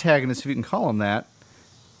antagonist, if you can call him that,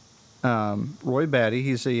 Roy Batty,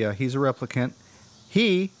 he's a replicant.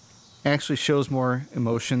 He actually shows more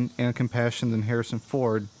emotion and compassion than Harrison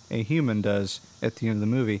Ford, a human, does at the end of the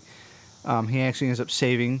movie. He actually ends up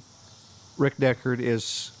saving. Rick Deckard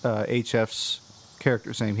is HF's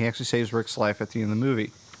character's name. He actually saves Rick's life at the end of the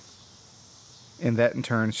movie. And that, in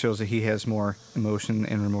turn, shows that he has more emotion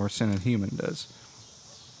and remorse than a human does.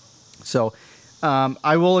 So,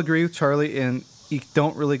 I will agree with Charlie, and you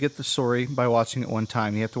don't really get the story by watching it one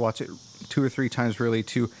time. You have to watch it 2 or 3 times, really,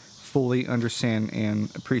 to fully understand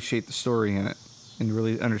and appreciate the story in it and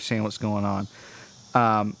really understand what's going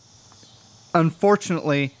on.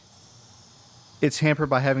 Unfortunately, it's hampered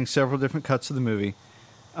by having several different cuts of the movie.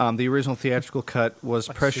 The original theatrical cut was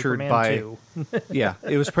like pressured Superman by 2. yeah,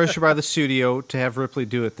 it was pressured by the studio to have Ridley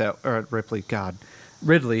do it that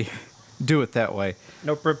way.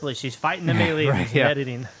 Nope, Ripley. She's fighting them aliens right, in yeah.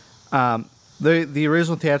 editing. The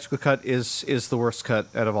original theatrical cut is the worst cut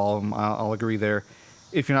out of all of them. I'll agree there.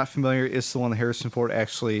 If you're not familiar, it's the one that Harrison Ford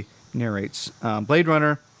actually narrates. Blade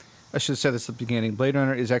Runner, I should have said this at the beginning. Blade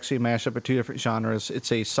Runner is actually a mashup of 2 different genres.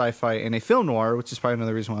 It's a sci-fi and a film noir, which is probably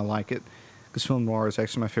another reason why I like it, because film noir is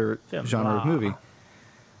actually my favorite genre of movie.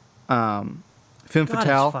 Femme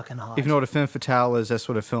Fatale. Fucking hot. If you know what a femme fatale is, that's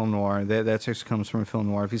what a film noir. That actually comes from a film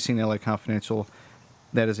noir. If you've seen LA Confidential,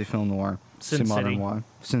 that is a film noir. Sin it's a modern City. one.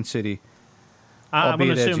 Sin City. I'm going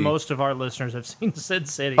to albeit assume edgy. most of our listeners have seen Sin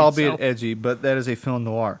City. Albeit so. edgy, but that is a film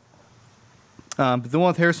noir. But the one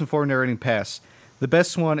with Harrison Ford narrating past. The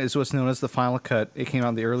best one is what's known as the final cut. It came out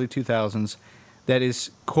in the early 2000s. That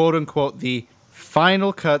is, quote unquote, the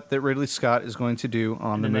final cut that Ridley Scott is going to do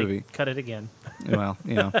on the And then movie. they cut it again. Well,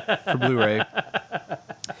 for Blu-ray.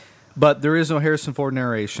 But there is no Harrison Ford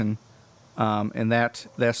narration, and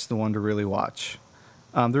that's the one to really watch.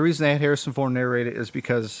 The reason they had Harrison Ford narrate it is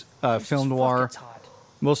because film noir, It's hot.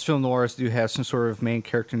 most film noirs do have some sort of main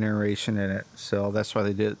character narration in it, so that's why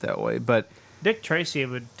they did it that way. But Dick Tracy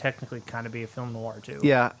would technically kind of be a film noir, too.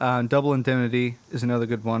 yeah, Double Indemnity is another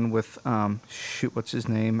good one with, what's his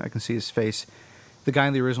name? I can see his face. The guy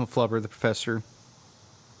in the original Flubber, the professor,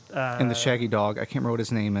 and the Shaggy Dog. I can't remember what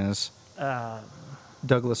his name is.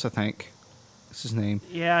 Douglas, I think. That's his name.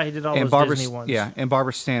 Yeah, he did all And those Barbara, Disney ones. yeah, and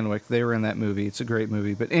Barbara Stanwyck. They were in that movie. It's a great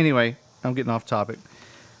movie. But anyway, I'm getting off topic.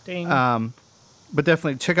 Ding. But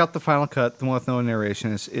definitely check out the final cut. The one with no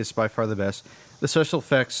narration is by far the best. The special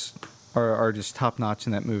effects are just top notch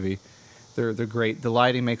in that movie. They're great. The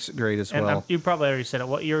lighting makes it great as and well. you probably already said it.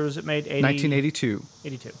 What year was it made? 1982.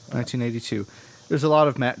 82. Okay. 1982. There's a lot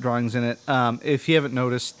of matte drawings in it. If you haven't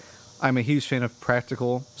noticed, I'm a huge fan of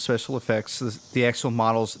practical special effects. The actual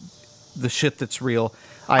models, the shit that's real.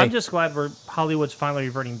 I'm just glad Hollywood's finally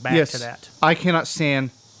reverting back to that. I cannot stand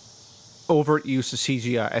overt use of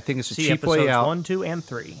CGI. I think it's a See cheap way episodes out. 1, 2, and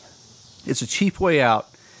 3. It's a cheap way out.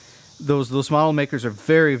 Those model makers are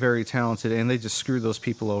very, very talented, and they just screw those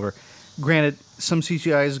people over. Granted, some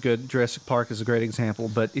CGI is good. Jurassic Park is a great example,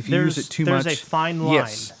 but if you use it too much... There's a fine line.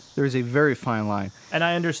 Yes, there's a very fine line. And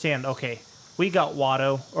I understand, okay, we got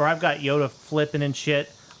Watto, or I've got Yoda flipping and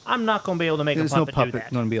shit. I'm not going to be able to make There's a no puppet do puppet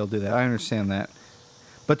that. going to be able to do that. I understand that.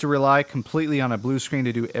 But to rely completely on a blue screen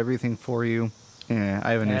to do everything for you, I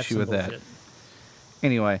have an That's issue some with that. bullshit.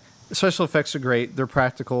 Anyway, the special effects are great. They're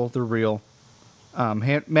practical. They're real.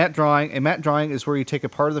 Matte drawing. And matte drawing is where you take a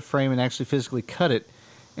part of the frame and actually physically cut it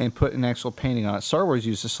and put an actual painting on it. Star Wars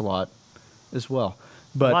used this a lot as well.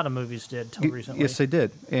 But a lot of movies did till recently. Yes, they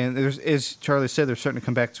did. And as Charlie said, they're starting to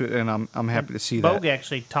come back to it, and I'm happy to see Bogue that.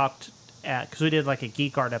 actually talked because we did like a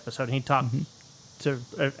Geek Art episode, and he talked to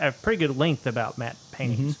a pretty good length about matte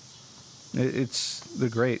paintings. They're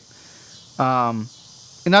great. And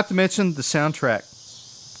not to mention the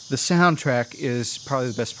soundtrack. The soundtrack is probably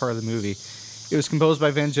the best part of the movie. It was composed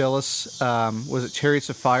by Vangelis. Was it Chariots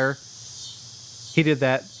of Fire? He did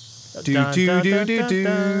that. Do, do, do, do,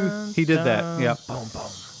 do. He did that, yeah. Boom,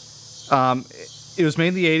 boom. It was made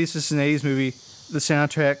in the 80s. This is an 80s movie. The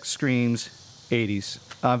soundtrack screams 80s.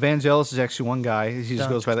 Vangelis is actually one guy. He just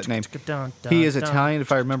goes by that name. He is Italian,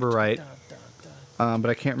 if I remember right. But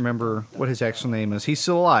I can't remember what his actual name is. He's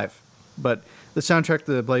still alive. But the soundtrack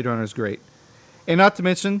to Blade Runner is great. And not to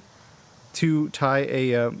mention, to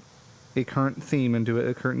tie a current theme into it,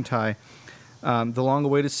 a current tie, the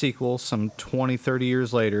long-awaited sequel, some 20, 30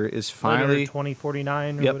 years later, is finally...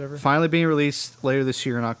 2049 or whatever? Finally being released later this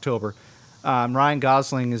year in October. Ryan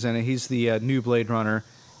Gosling is in it. He's the new Blade Runner.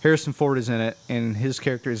 Harrison Ford is in it, and his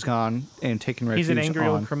character is gone and taking refuge on... He's an angry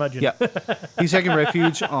old curmudgeon. Yeah. He's taking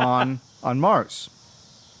refuge on Mars.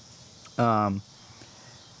 I'm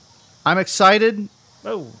excited,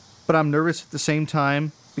 but I'm nervous at the same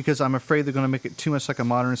time because I'm afraid they're going to make it too much like a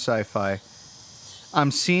modern sci-fi. I'm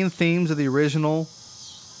seeing themes of the original.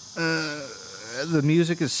 The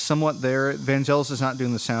music is somewhat there. Vangelis is not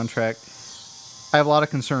doing the soundtrack. I have a lot of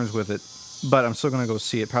concerns with it, but I'm still going to go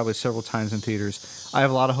see it probably several times in theaters. I have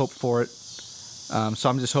a lot of hope for it, so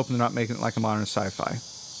I'm just hoping they're not making it like a modern sci-fi,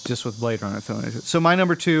 just with Blade Runner thrown into it. So my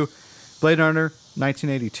number 2, Blade Runner,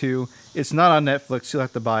 1982. It's not on Netflix. You'll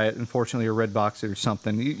have to buy it, unfortunately, or Redbox it or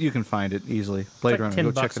something. You can find it easily. Blade Runner,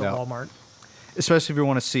 go check it out. Walmart. Especially if you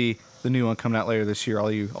want to see the new one coming out later this year.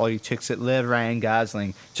 All you chicks that love Ryan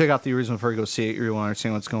Gosling, check out the original before you go see it. You really want to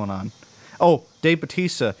understand what's going on. Oh, Dave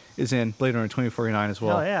Bautista is in Blade Runner 2049 as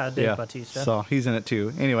well. Oh yeah, Dave Bautista. So he's in it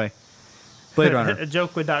too. Anyway, Blade Runner. A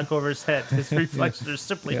joke would not go over his head. His reflexes are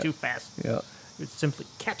simply too fast. Yeah. He would simply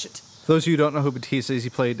catch it. For those of you who don't know who Bautista is, he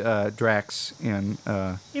played Drax in...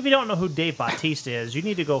 if you don't know who Dave Bautista is, you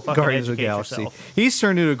need to go fucking Guardians of the educate Galaxy. yourself. He's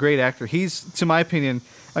turned into a great actor. He's, to my opinion,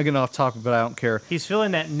 I'm getting off topic, but I don't care. He's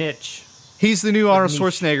filling that niche. He's the new Arnold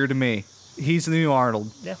Schwarzenegger to me. He's the new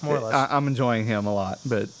Arnold. Yeah, more or less. I'm enjoying him a lot,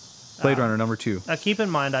 but Blade Runner, number 2. Keep in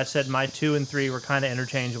mind, I said my 2 and 3 were kind of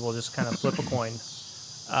interchangeable, just kind of flip a coin.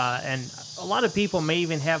 And a lot of people may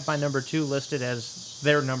even have my number 2 listed as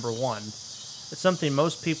their number 1. It's something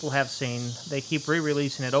most people have seen. They keep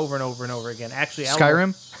re-releasing it over and over and over again. Actually,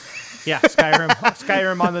 Skyrim? Yeah, Skyrim.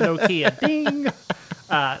 Skyrim on the Nokia. Ding!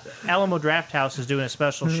 Alamo Drafthouse is doing a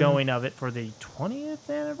special showing of it for the 20th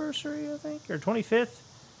anniversary, I think, or 25th.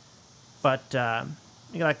 But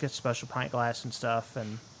you got like a special pint glass and stuff,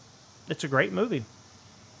 and it's a great movie.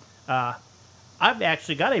 I've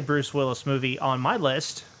actually got a Bruce Willis movie on my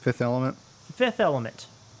list. Fifth Element? Fifth Element.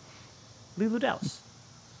 Lulu Dallas.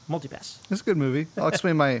 Multipass. It's a good movie. I'll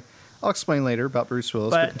explain later about Bruce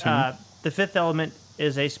Willis. But The Fifth Element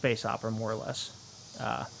is a space opera, more or less.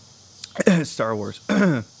 Star Wars.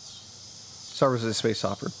 Star Wars is a space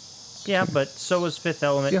opera. Yeah, but so is Fifth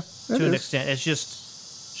Element to an extent. It's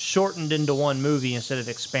just shortened into one movie instead of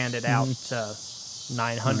expanded out to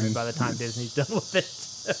 900 by the time Disney's done with it.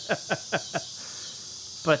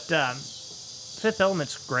 But Fifth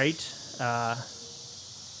Element's great. I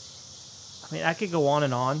mean, I could go on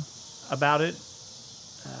and on about it,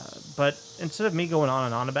 but instead of me going on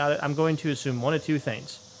and on about it, I'm going to assume one of two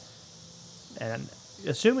things. And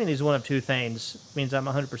assuming these one of two things means I'm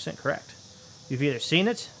 100% correct. You've either seen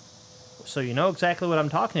it, so you know exactly what I'm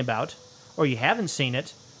talking about, or you haven't seen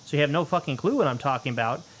it, so you have no fucking clue what I'm talking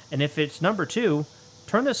about. And if it's number 2,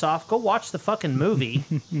 turn this off, go watch the fucking movie,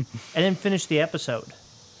 and then finish the episode.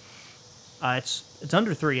 It's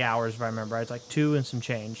under 3 hours, if I remember. It's like 2 and some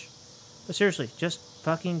change. But seriously, just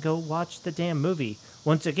fucking go watch the damn movie.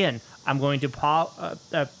 Once again, I'm going to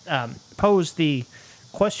pose the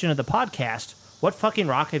question of the podcast. What fucking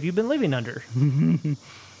rock have you been living under?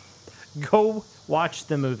 Go watch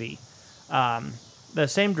the movie. The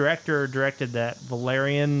same director directed that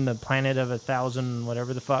Valerian, the Planet of 1,000,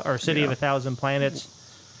 whatever the fuck, or City of 1,000 Planets.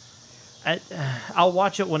 I'll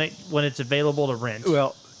watch it when it's available to rent.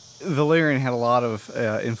 Well, Valerian had a lot of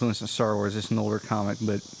influence in Star Wars. It's an older comic,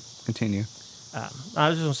 but continue. I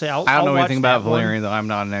was just going to say, I don't know anything about Valerian, though. I'm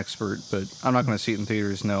not an expert, but I'm not going to see it in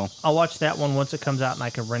theaters, no. I'll watch that one once it comes out and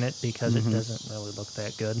I can rent it because it doesn't really look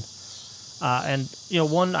that good. And,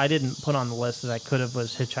 one I didn't put on the list that I could have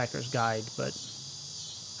was Hitchhiker's Guide, but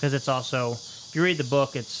because it's also, if you read the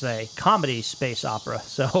book, it's a comedy space opera,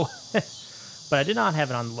 so, but I did not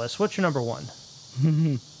have it on the list. What's your number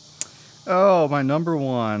 1? Oh, my number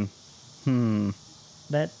 1.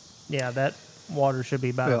 That water should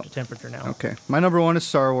be about up to temperature now. Okay. My number 1 is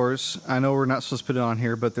Star Wars. I know we're not supposed to put it on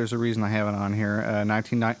here, but there's a reason I have it on here.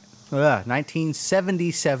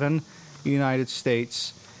 1977, United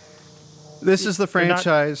States. This is the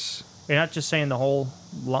franchise. You're not just saying the whole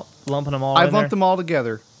lumping them all I've lumped them all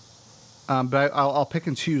together, but I'll pick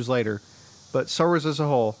and choose later. But Star Wars as a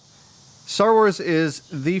whole, Star Wars is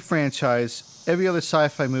the franchise every other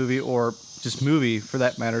sci-fi movie, or just movie for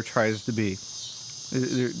that matter, tries to be.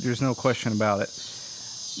 There's no question about it.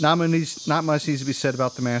 Not much needs to be said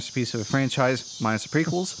about the masterpiece of a franchise, minus the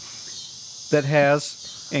prequels, that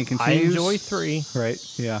has and continues. I enjoy 3. Right,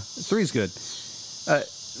 yeah. 3's good.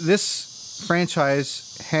 This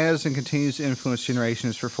franchise has and continues to influence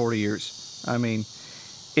generations for 40 years. I mean,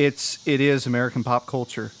 it is American pop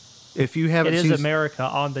culture. If you haven't seen... It is America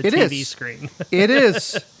on the TV screen. It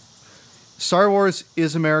is. Star Wars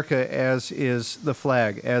is America, as is the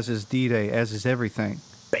flag, as is D-Day, as is everything.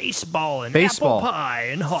 Baseball and apple pie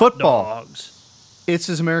and hot football. dogs. It's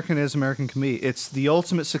as American can be. It's the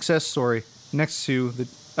ultimate success story next to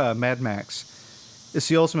the Mad Max. It's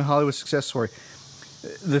the ultimate Hollywood success story.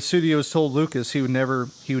 The studios told Lucas he would never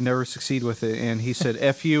succeed with it, and he said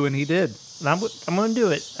 "F you," and he did. And I'm going to do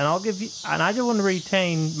it, and I'll give you. And I just want to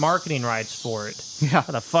retain marketing rights for it. Yeah.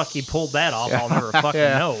 How the fuck he pulled that off, I'll never fucking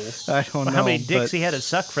know. I don't know how many dicks he had to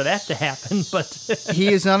suck for that to happen, but he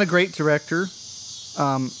is not a great director.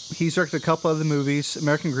 He's directed a couple other movies.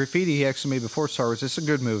 American Graffiti he actually made before Star Wars. It's a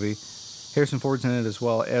good movie. Harrison Ford's in it as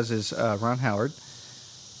well, as is Ron Howard.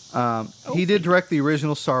 He did direct the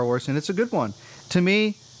original Star Wars, and it's a good one. To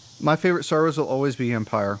me, my favorite Star Wars will always be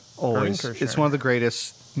Empire. Always. It's one of the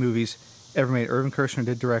greatest movies ever made. Irvin Kershner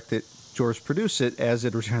did direct it. George produced it, as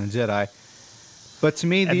did Return of the Jedi. But to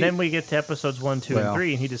me... And then we get to episodes 1, 2, and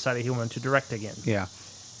 3, and he decided he wanted to direct again. Yeah.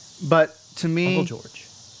 But to me... Uncle George.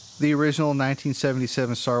 The original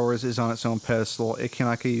 1977 Star Wars is on its own pedestal. It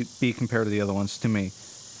cannot be compared to the other ones, to me.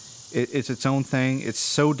 It's its own thing. It's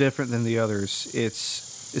so different than the others.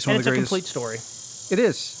 It's one of the greatest... It's a complete story. It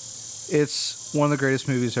is. It's one of the greatest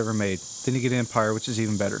movies ever made. Then you get Empire, which is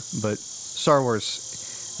even better. But Star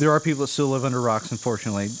Wars, there are people that still live under rocks,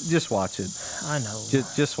 unfortunately. Just watch it. I know.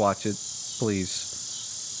 Just watch it,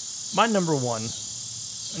 please. My number 1,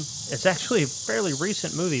 it's actually a fairly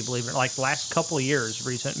recent movie, believe it, like last couple of years,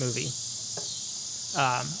 recent movie.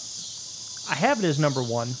 I have it as number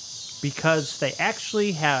 1 because they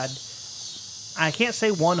actually had, I can't say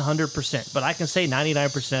 100%, but I can say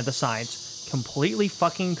 99% of the science completely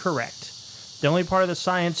fucking correct. The only part of the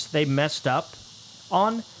science they messed up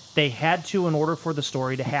on, they had to in order for the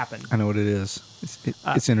story to happen. I know what it is.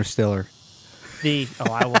 It's Interstellar.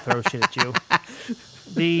 I will throw shit at you.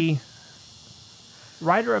 The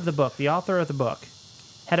writer of the book, the author of the book,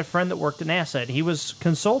 had a friend that worked at NASA, and he was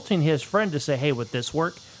consulting his friend to say, hey, would this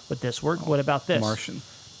work? What about this? Martian.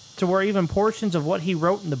 To where even portions of what he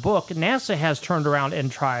wrote in the book, NASA has turned around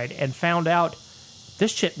and tried and found out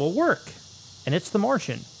this shit will work. And it's The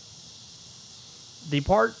Martian. The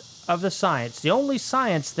part of the science, the only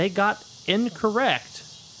science they got incorrect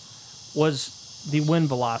was the wind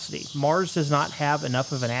velocity. Mars does not have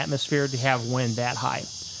enough of an atmosphere to have wind that high.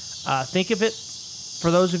 Think of it,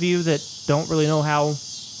 for those of you that don't really know how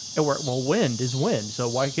it works. Well, wind is wind, so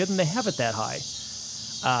why couldn't they have it that high?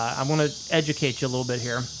 I'm going to educate you a little bit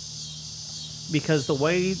here. Because the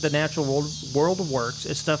way the natural world works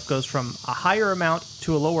is stuff goes from a higher amount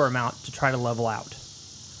to a lower amount to try to level out.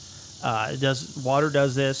 Water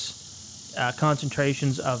does this.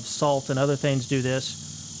 Concentrations of salt and other things do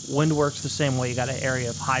this. Wind works the same way. You got an area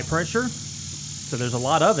of high pressure, so there's a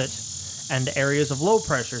lot of it, and areas of low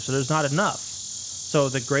pressure, so there's not enough. So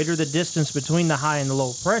the greater the distance between the high and the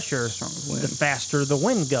low pressure, the faster the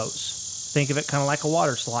wind goes. Think of it kind of like a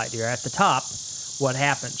water slide. You're at the top. What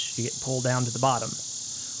happens? You get pulled down to the bottom.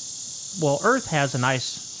 Well, Earth has a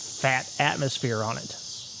nice fat atmosphere on it.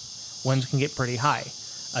 Winds can get pretty high.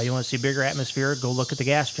 You want to see bigger atmosphere? Go look at the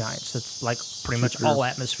gas giants. That's like pretty much all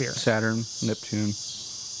atmosphere. Saturn, Neptune,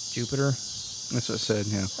 Jupiter. That's what I said.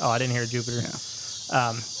 Yeah. Oh, I didn't hear Jupiter.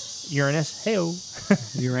 Yeah. Uranus. Hey-o.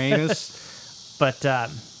 Uranus. But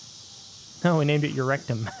no, we named it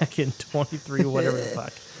Eurectum back in 23, whatever the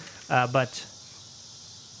fuck. But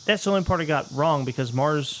that's the only part I got wrong because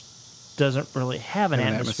Mars doesn't really have an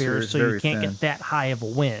atmosphere, so you can't get that high of a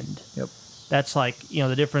wind. Yep. That's like,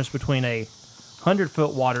 the difference between a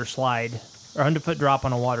 100-foot water slide, or 100-foot drop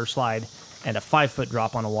on a water slide, and a 5-foot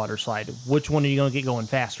drop on a water slide. Which one are you going to get going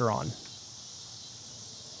faster on?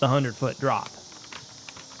 The 100-foot drop.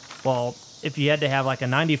 Well, if you had to have like a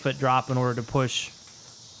 90-foot drop in order to push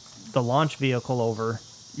the launch vehicle over,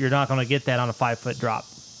 you're not going to get that on a 5-foot drop.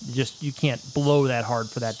 You can't blow that hard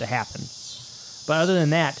for that to happen. But other than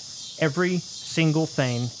that, every single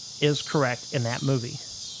thing is correct in that movie.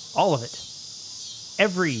 All of it.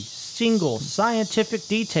 Every single scientific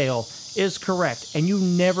detail is correct, and you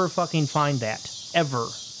never fucking find that. Ever.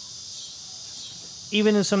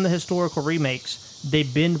 Even in some of the historical remakes, they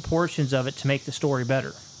bend portions of it to make the story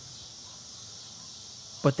better.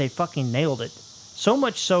 but they fucking nailed it. So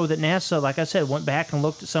much so that NASA, like I said, went back and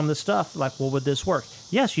looked at some of the stuff, like, well, would this work?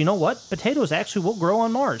 Yes, you know what? Potatoes actually will grow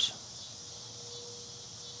on Mars.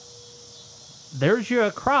 There's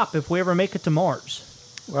your crop if we ever make it to Mars.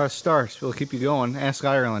 A lot of stars. We'll keep you going. Ask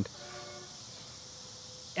Ireland.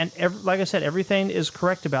 And like I said, everything is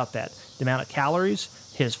correct about that. The amount of calories,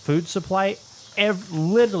 his food supply,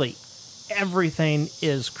 literally everything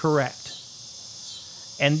is correct.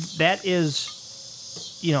 And that is,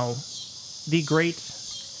 the great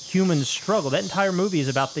human struggle. That entire movie is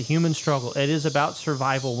about the human struggle. It is about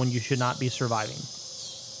survival when you should not be surviving.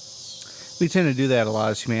 We tend to do that a lot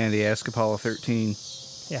as humanity. Ask Apollo 13.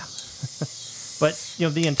 Yeah. But,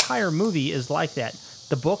 the entire movie is like that.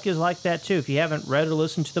 The book is like that, too. If you haven't read or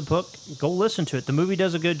listened to the book, go listen to it. The movie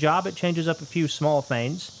does a good job. It changes up a few small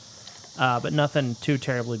things, but nothing too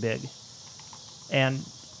terribly big. And,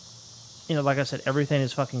 like I said, everything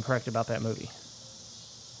is fucking correct about that movie.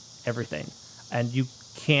 Everything. And you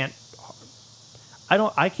can't...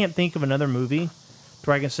 I can't think of another movie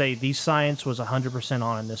where I can say the science was 100%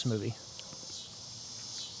 on in this movie.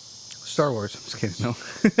 Star Wars. Just kidding. No.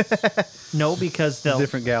 No, because the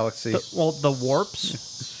different galaxy. The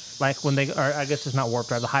warps, like when they are, I guess it's not warp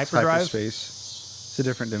drive, the hyperdrive. Hyperspace. It's a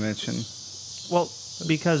different dimension. Well,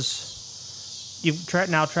 because you've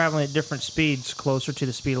now traveling at different speeds, closer to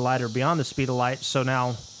the speed of light or beyond the speed of light. So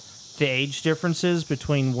now the age differences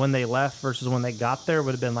between when they left versus when they got there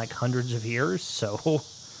would have been like hundreds of years. So,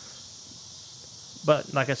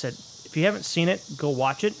 but like I said, if you haven't seen it, go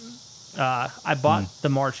watch it. I bought The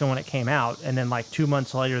Martian when it came out, and then like 2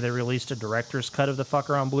 months later, they released a director's cut of the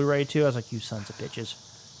fucker on Blu-ray too. I was like, you sons of bitches.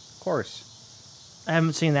 Of course. I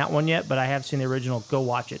haven't seen that one yet, but I have seen the original. Go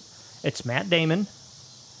watch it. It's Matt Damon.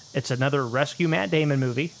 It's another rescue Matt Damon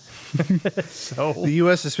movie. So the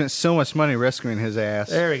U.S. has spent so much money rescuing his ass.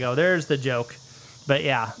 There we go. There's the joke. But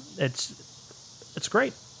yeah, it's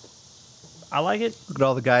great. I like it. Look at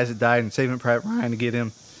all the guys that died in Saving Private Ryan to get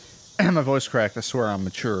him. My voice cracked. I swear I'm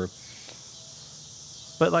mature.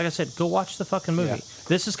 But like I said, go watch the fucking movie. Yeah.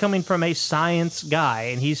 This is coming from a science guy,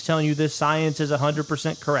 and he's telling you this science is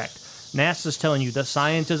 100% correct. NASA's telling you the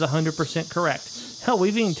science is 100% correct. Hell,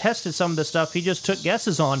 we've even tested some of the stuff he just took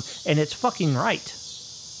guesses on, and it's fucking right.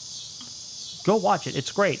 Go watch it.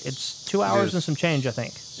 It's great. It's 2 hours and some change, I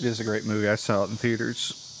think. It is a great movie. I saw it in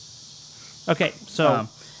theaters. Okay, so...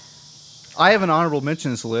 I have an honorable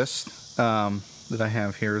mentions list that I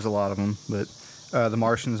have here. There's a lot of them, but... The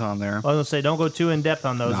Martian's on there. I was going to say, don't go too in-depth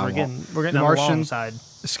on those. No, we're getting the on the Martian, long side.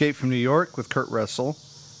 Escape from New York with Kurt Russell.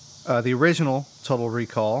 The original Total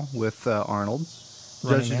Recall with Arnold.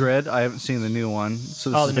 Judge Dredd, I haven't seen the new one. So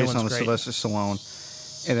this is based on the Sylvester Stallone.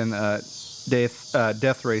 And then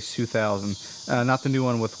Death Race 2000. Not the new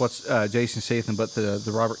one with Jason Statham, but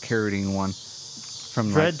the Robert Carradine one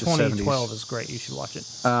from Dredd the 2012 70s. is great. You should watch it.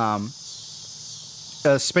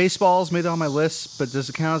 Spaceballs made it on my list, but does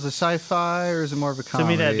it count as a sci-fi or is it more of a comedy? To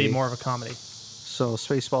me, that'd be more of a comedy. So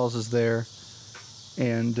Spaceballs is there.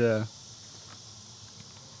 And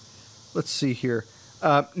let's see here.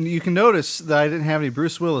 You can notice that I didn't have any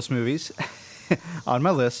Bruce Willis movies on my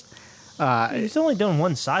list. He's only done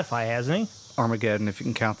one sci-fi, hasn't he? Armageddon, if you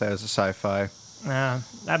can count that as a sci-fi.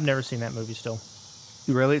 I've never seen that movie still.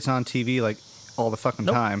 Really? It's on TV like all the fucking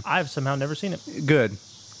time. I've somehow never seen it. Good.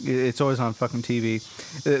 It's always on fucking TV.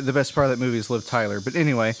 The best part of that movie is Liv Tyler. But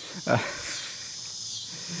anyway, if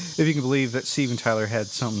you can believe that Steven Tyler had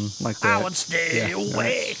something like that. I would stay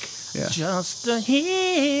awake Yeah. just to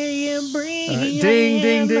hear you breathe. Ding,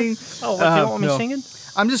 ding, ding. Oh, what, you don't want me singing?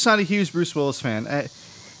 I'm just not a huge Bruce Willis fan.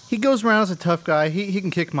 He goes around as a tough guy. He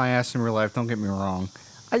can kick my ass in real life, don't get me wrong.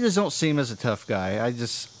 I just don't see him as a tough guy. I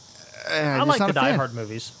like the Die Hard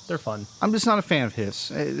movies. They're fun. I'm just not a fan of his.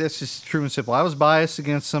 That's just true and simple. I was biased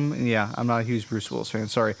against him, and yeah, I'm not a huge Bruce Willis fan.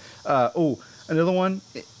 Sorry. Another one,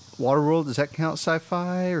 Waterworld. Does that count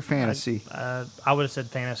sci-fi or fantasy? I would have said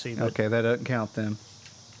fantasy. But, okay, that doesn't count then.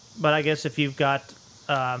 But I guess if you've got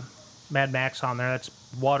Mad Max on there, that's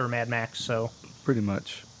water Mad Max. So pretty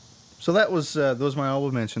much. So that was those my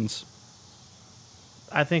honorable mentions.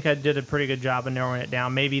 I think I did a pretty good job of narrowing it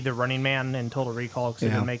down. Maybe the Running Man and Total Recall because they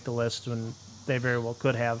didn't make the list when they very well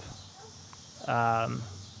could have. Like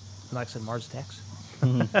I said, Mars Attacks.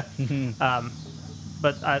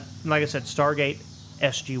 But like I said, Stargate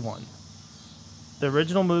SG-1. The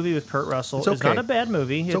original movie with Kurt Russell is not a bad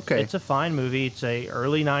movie. It's okay. It's a fine movie. It's a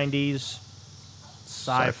early 90s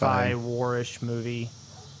sci-fi war-ish movie.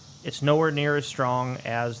 It's nowhere near as strong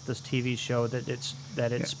as this TV show that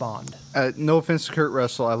it spawned. No offense to Kurt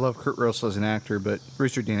Russell. I love Kurt Russell as an actor, but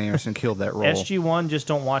Richard Dean Anderson killed that role. SG-1, just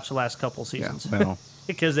don't watch the last couple seasons. Yeah, well.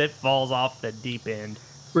 Because it falls off the deep end.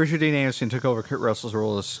 Richard Dean Anderson took over Kurt Russell's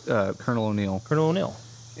role as Colonel O'Neill,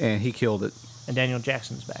 and he killed it. And Daniel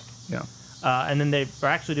Jackson's back. Yeah. And then they're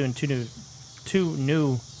actually doing two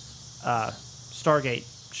new Stargate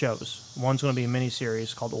shows. One's going to be a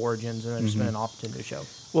miniseries called Origins, and they're spinning off to a new show.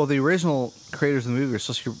 Well, the original creators of the movie are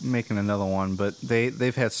supposed to be making another one, but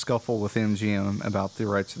they've had scuffle with MGM about the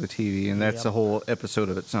rights of the TV, and that's a whole episode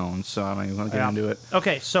of its own, so I'm not even going to get into it.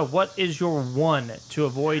 Okay, so what is your one to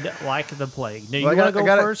avoid like the plague? Do you want to go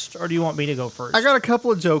first, or do you want me to go first? I got a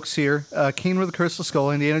couple of jokes here. Kingdom of the Crystal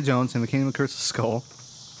Skull, Indiana Jones, and the Kingdom of the Crystal Skull.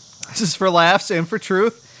 This is for laughs and for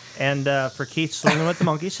truth. And for Keith swinging with the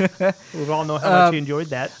monkeys. We all know how much he enjoyed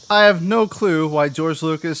that. I have no clue why George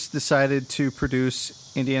Lucas decided to produce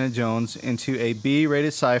Indiana Jones into a B-rated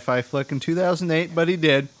sci-fi flick in 2008, but he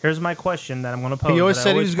did. Here's my question that I'm going to pose. He always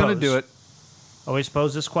said he was going to do it. I always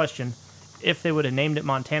pose this question. If they would have named it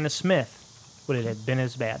Montana Smith, would it have been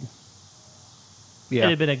as bad? Yeah.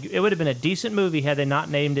 It would have been a decent movie had they not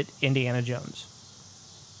named it Indiana Jones.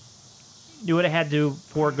 You would have had to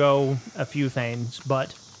forego a few things,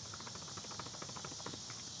 but...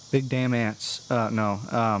 Big damn ants.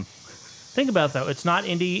 No. Think about it, though. It's not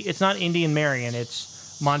Indy and Marion. It's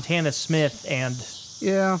Montana Smith and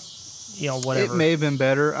whatever. It may have been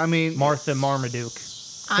better. I mean, Martha Marmaduke.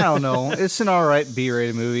 I don't know. It's an all right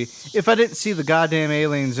B-rated movie. If I didn't see the goddamn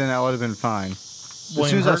aliens in it, I would have been fine. As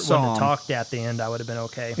soon as I saw them, talked at the end, I would have been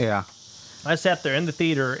okay. Yeah. I sat there in the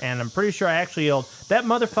theater, and I'm pretty sure I actually yelled, "That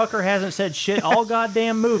motherfucker hasn't said shit all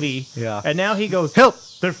goddamn movie." Yeah. And now he goes, "Help!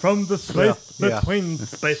 They're from the space between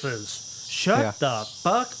spaces." Shut the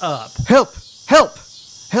fuck up. Help! Help!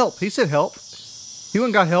 Help! He said help. He went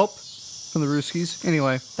and got help from the Ruskies.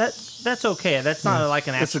 Anyway. That's okay. That's not like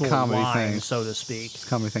an actual comedy line, thing. so to speak. It's a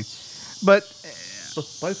comedy thing. But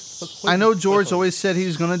I know George always said he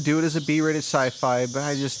was going to do it as a B-rated sci-fi, but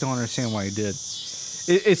I just don't understand why he did.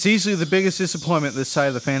 It's easily the biggest disappointment this side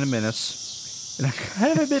of the Phantom Menace. I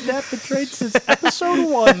haven't been that betrayed since episode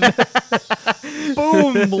 1.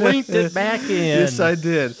 Boom, linked it back in. Yes, I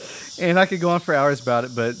did. And I could go on for hours about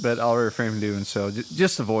it, but I'll refrain from doing so.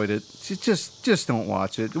 Just avoid it. Just don't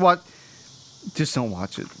watch it. Just don't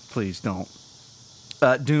watch it. Please don't.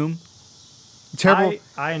 Doom. Terrible.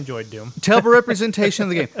 I enjoyed Doom. Terrible representation of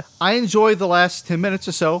the game. I enjoyed the last 10 minutes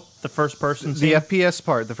or so. The first person scene. The FPS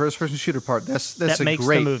part, the first person shooter part. That makes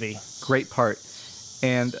the movie. Great part.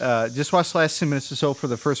 And just watch the last 10 minutes or so for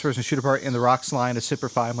the first person shooter part in the Rock's line, a Semper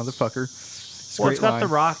Fi motherfucker. It's got The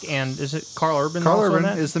Rock and is it Carl Urban? Carl also Urban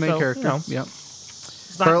in that? is the main character. Yep.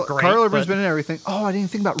 It's not great, Carl Urban's been in everything. Oh, I didn't even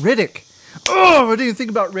think about Riddick. Oh, I didn't even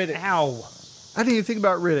think about Riddick. Ow. I didn't even think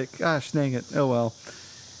about Riddick. Gosh, dang it. Oh well.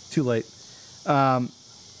 Too late. Carl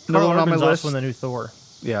Urban's also in the new Thor.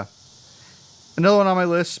 Yeah. Another one on my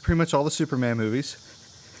list, pretty much all the Superman movies.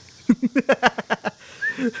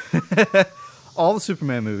 All the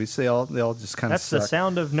Superman movies, they all just kind of suck. That's the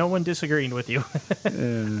sound of no one disagreeing with you.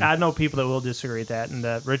 I know people that will disagree with that, and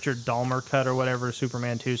the Richard Dahmer cut or whatever,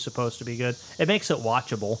 Superman 2 is supposed to be good. It makes it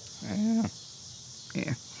watchable.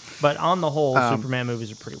 Yeah. But on the whole, Superman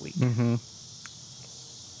movies are pretty weak. Mm-hmm.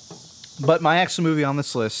 But my actual movie on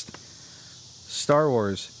this list, Star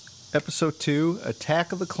Wars, Episode 2,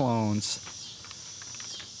 Attack of the Clones.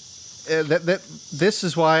 This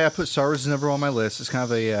is why I put Star Wars as number one on my list. It's kind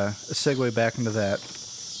of a segue back into that.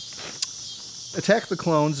 Attack of the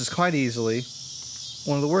Clones is quite easily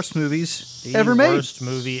one of the worst movies ever made. The worst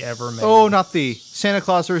movie ever made. Oh, not the Santa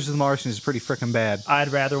Claus vs. the Martians is pretty freaking bad. I'd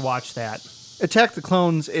rather watch that. Attack of the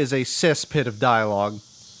Clones is a cesspit of dialogue.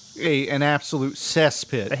 An absolute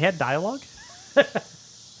cesspit. They had dialogue?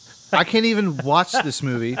 I can't even watch this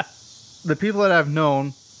movie. The people that I've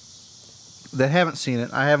known that haven't seen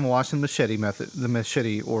it, I haven't watched the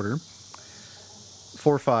machete order.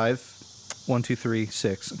 4, 5, 1, 2, 3,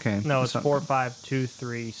 6. Okay. No, it's 4, 5, 2,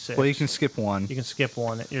 3, 6. Well, you can skip one. You can skip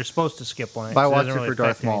one. You're supposed to skip one. But I watched it for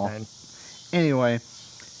Darth Maul. Anyway,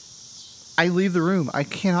 I leave the room. I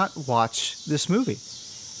cannot watch this movie.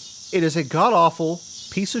 It is a god-awful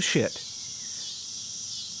piece of shit.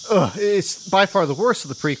 Ugh, it's by far the worst of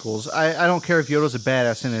the prequels. I don't care if Yoda's a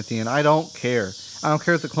badass in it at the end. I don't care. I don't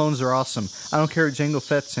care if the clones are awesome. I don't care if Jango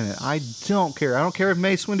Fett's in it. I don't care. I don't care if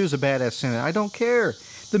Mace Windu's a badass in it. I don't care.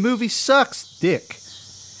 The movie sucks dick.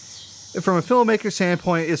 From a filmmaker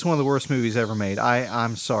standpoint, it's one of the worst movies ever made.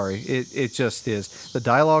 I'm sorry. It just is. The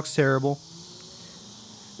dialogue's terrible.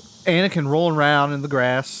 Anakin rolling around in the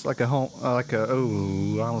grass I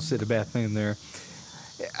almost said a bad thing there.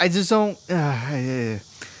 I just don't.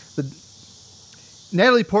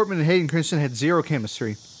 Natalie Portman and Hayden Christensen had zero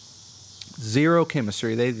chemistry. Zero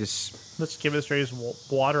chemistry. They just. This chemistry is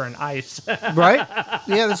water and ice. Right?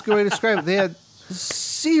 Yeah, that's a good way to describe it. They had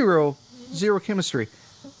zero chemistry.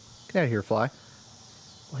 Get out of here, fly.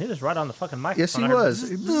 Well, he was right on the fucking microphone. Yes,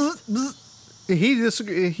 he was.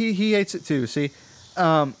 He hates it too. See,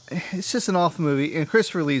 it's just an awful movie, and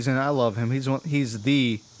Christopher Lee's in it. I love him. He's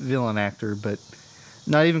the villain actor, but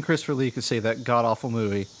not even Christopher Lee could say that god awful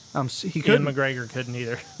movie. He couldn't. Ian McGregor couldn't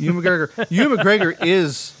either. Ewan McGregor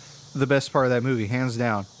is the best part of that movie, hands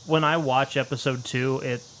down. When I watch episode 2,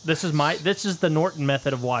 this is the Norton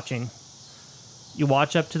method of watching. You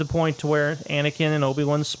watch up to the point to where Anakin and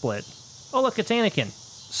Obi-Wan split. Oh, look, it's Anakin.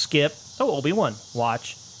 Skip. Oh, Obi-Wan.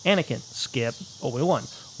 Watch. Anakin. Skip. Obi-Wan.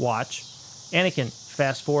 Watch. Anakin.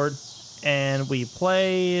 Fast forward. And we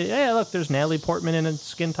play... Yeah, look, there's Natalie Portman in a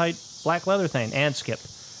skin-tight black leather thing. And skip.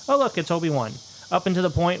 Oh, look, it's Obi-Wan. Up until the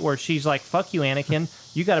point where she's like, fuck you, Anakin.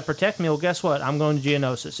 You got to protect me. Well, guess what? I'm going to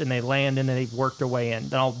Geonosis. And they land and they work their way in.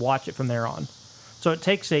 Then I'll watch it from there on. So it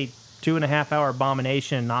takes a 2.5-hour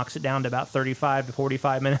abomination and knocks it down to about 35 to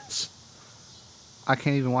 45 minutes. I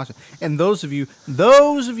can't even watch it. And those of you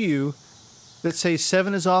that say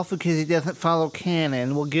 7 is awful because it doesn't follow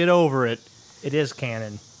canon, will get over it. It is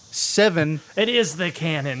canon. 7. It is the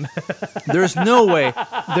canon. There's no way.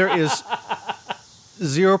 There is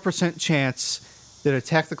 0% chance that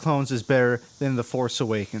Attack the Clones is better than The Force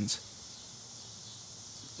Awakens.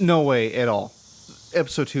 No way at all.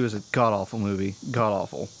 Episode 2 is a god-awful movie.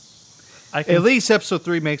 God-awful. At least Episode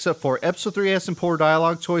 3 makes up for it. Episode 3 has some poor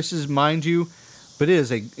dialogue choices, mind you, but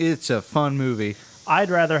it's a fun movie. I'd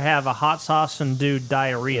rather have a hot sauce and dude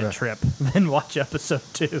diarrhea trip than watch Episode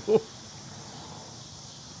 2.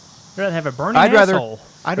 I'd rather have a burning asshole.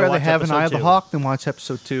 I'd rather have an Eye of the Hawk than watch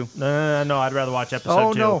Episode 2. No, I'd rather watch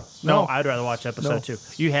Episode 2. No, I'd rather watch Episode 2.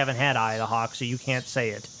 You haven't had Eye of the Hawk, so you can't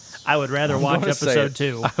say it. I would rather watch Episode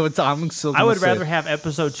 2. I would rather have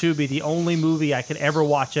Episode 2 be the only movie I could ever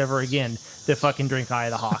watch ever again than fucking drink Eye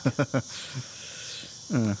of the Hawk.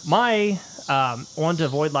 My one to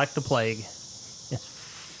avoid like the plague is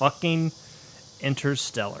fucking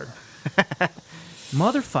Interstellar.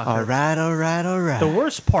 Motherfucker. All right. The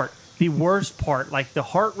worst part, like the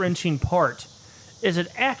heart-wrenching part, is it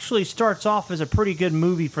actually starts off as a pretty good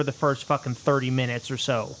movie for the first fucking 30 minutes or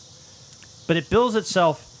so. But it bills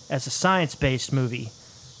itself as a science-based movie.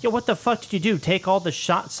 Yo, what the fuck did you do? Take all the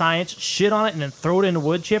science, shit on it, and then throw it in a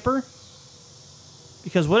wood chipper?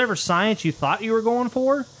 Because whatever science you thought you were going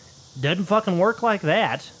for doesn't fucking work like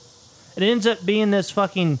that. It ends up being this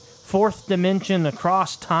fucking fourth dimension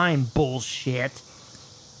across time bullshit.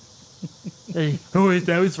 Oh,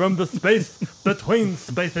 he's from the space between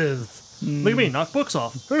spaces. Look at me, knock books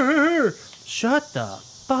off. Shut the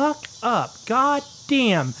fuck up. God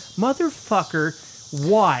damn, motherfucker.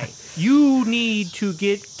 Why? You need to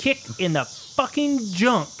get kicked in the fucking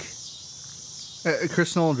junk.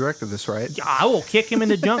 Chris Nolan directed this, right? I will kick him in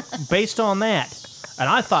the junk based on that. And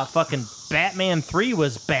I thought fucking Batman 3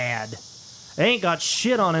 was bad. They ain't got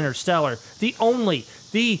shit on Interstellar.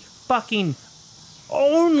 The fucking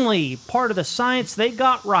only part of the science they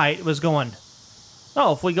got right was going,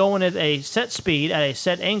 oh, if we go in at a set speed, at a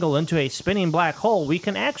set angle into a spinning black hole, we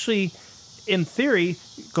can actually, in theory,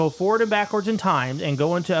 go forward and backwards in time and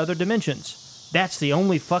go into other dimensions. That's the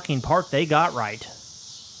only fucking part they got right.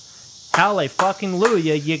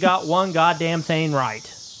 Hallelujah, you got one goddamn thing right.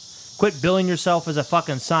 Quit billing yourself as a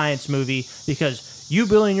fucking science movie, because you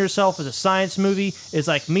billing yourself as a science movie is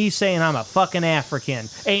like me saying I'm a fucking African.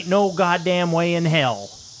 Ain't no goddamn way in hell.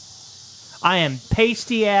 I am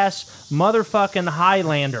pasty-ass motherfucking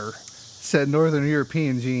Highlander. Said Northern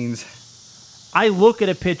European genes. I look at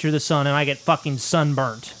a picture of the sun and I get fucking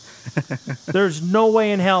sunburnt. There's no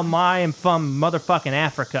way in hell I am from motherfucking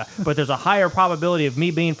Africa, but there's a higher probability of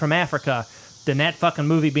me being from Africa than that fucking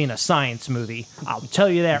movie being a science movie. I'll tell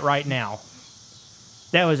you that right now.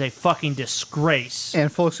 That was a fucking disgrace.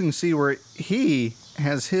 And folks can see where he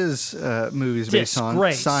has his movies based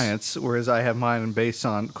on science, whereas I have mine based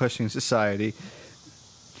on questioning society.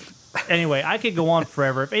 Anyway, I could go on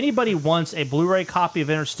forever. If anybody wants a Blu-ray copy of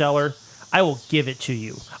Interstellar, I will give it to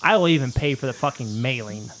you. I will even pay for the fucking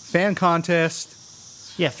mailing. Fan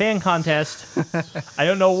contest. Yeah, fan contest. I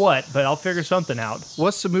don't know what, but I'll figure something out.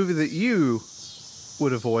 What's the movie that you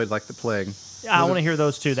would avoid like the plague? I want to hear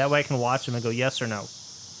those too. That way I can watch them and go yes or no.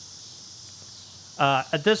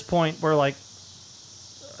 At this point, we're like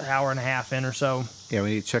an hour and a half in or so. Yeah,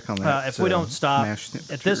 we need to check on that. If we don't stop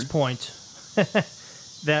at this point,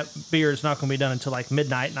 that beer is not going to be done until like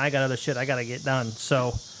midnight, and I got other shit I got to get done.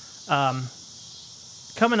 So,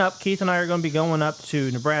 coming up, Keith and I are going to be going up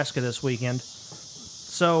to Nebraska this weekend.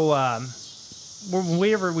 So,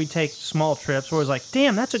 whenever we take small trips, we're always like,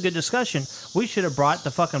 damn, that's a good discussion. We should have brought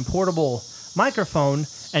the fucking portable microphone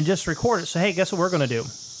and just record it. So, hey, guess what we're going to do?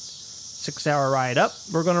 6-hour ride up,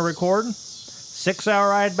 we're going to record. 6-hour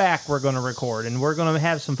ride back, we're going to record. And we're going to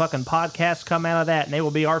have some fucking podcasts come out of that, and they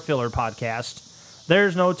will be our filler podcast.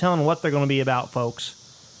 There's no telling what they're going to be about, folks.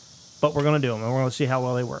 But we're going to do them, and we're going to see how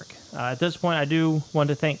well they work. At this point, I do want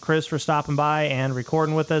to thank Chris for stopping by and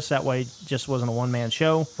recording with us. That way, it just wasn't a one-man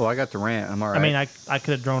show. Well, I got the rant. I'm all right. I mean, I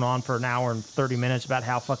could have drone on for an hour and 30 minutes about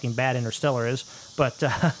how fucking bad Interstellar is, but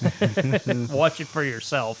watch it for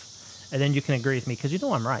yourself, and then you can agree with me, because you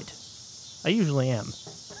know I'm right. I usually am.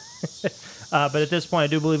 But at this point, I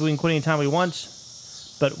do believe we can quit anytime we want.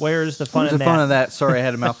 But where's the fun in that? Where's the fun of that? Sorry, I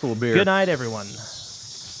had a mouthful of beer. Good night, everyone.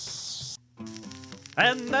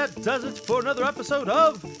 And that does it for another episode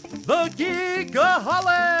of The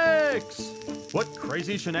Geekaholics! What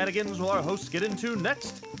crazy shenanigans will our hosts get into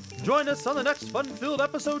next? Join us on the next fun-filled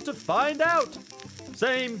episode to find out!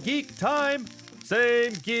 Same geek time,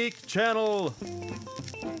 same geek channel.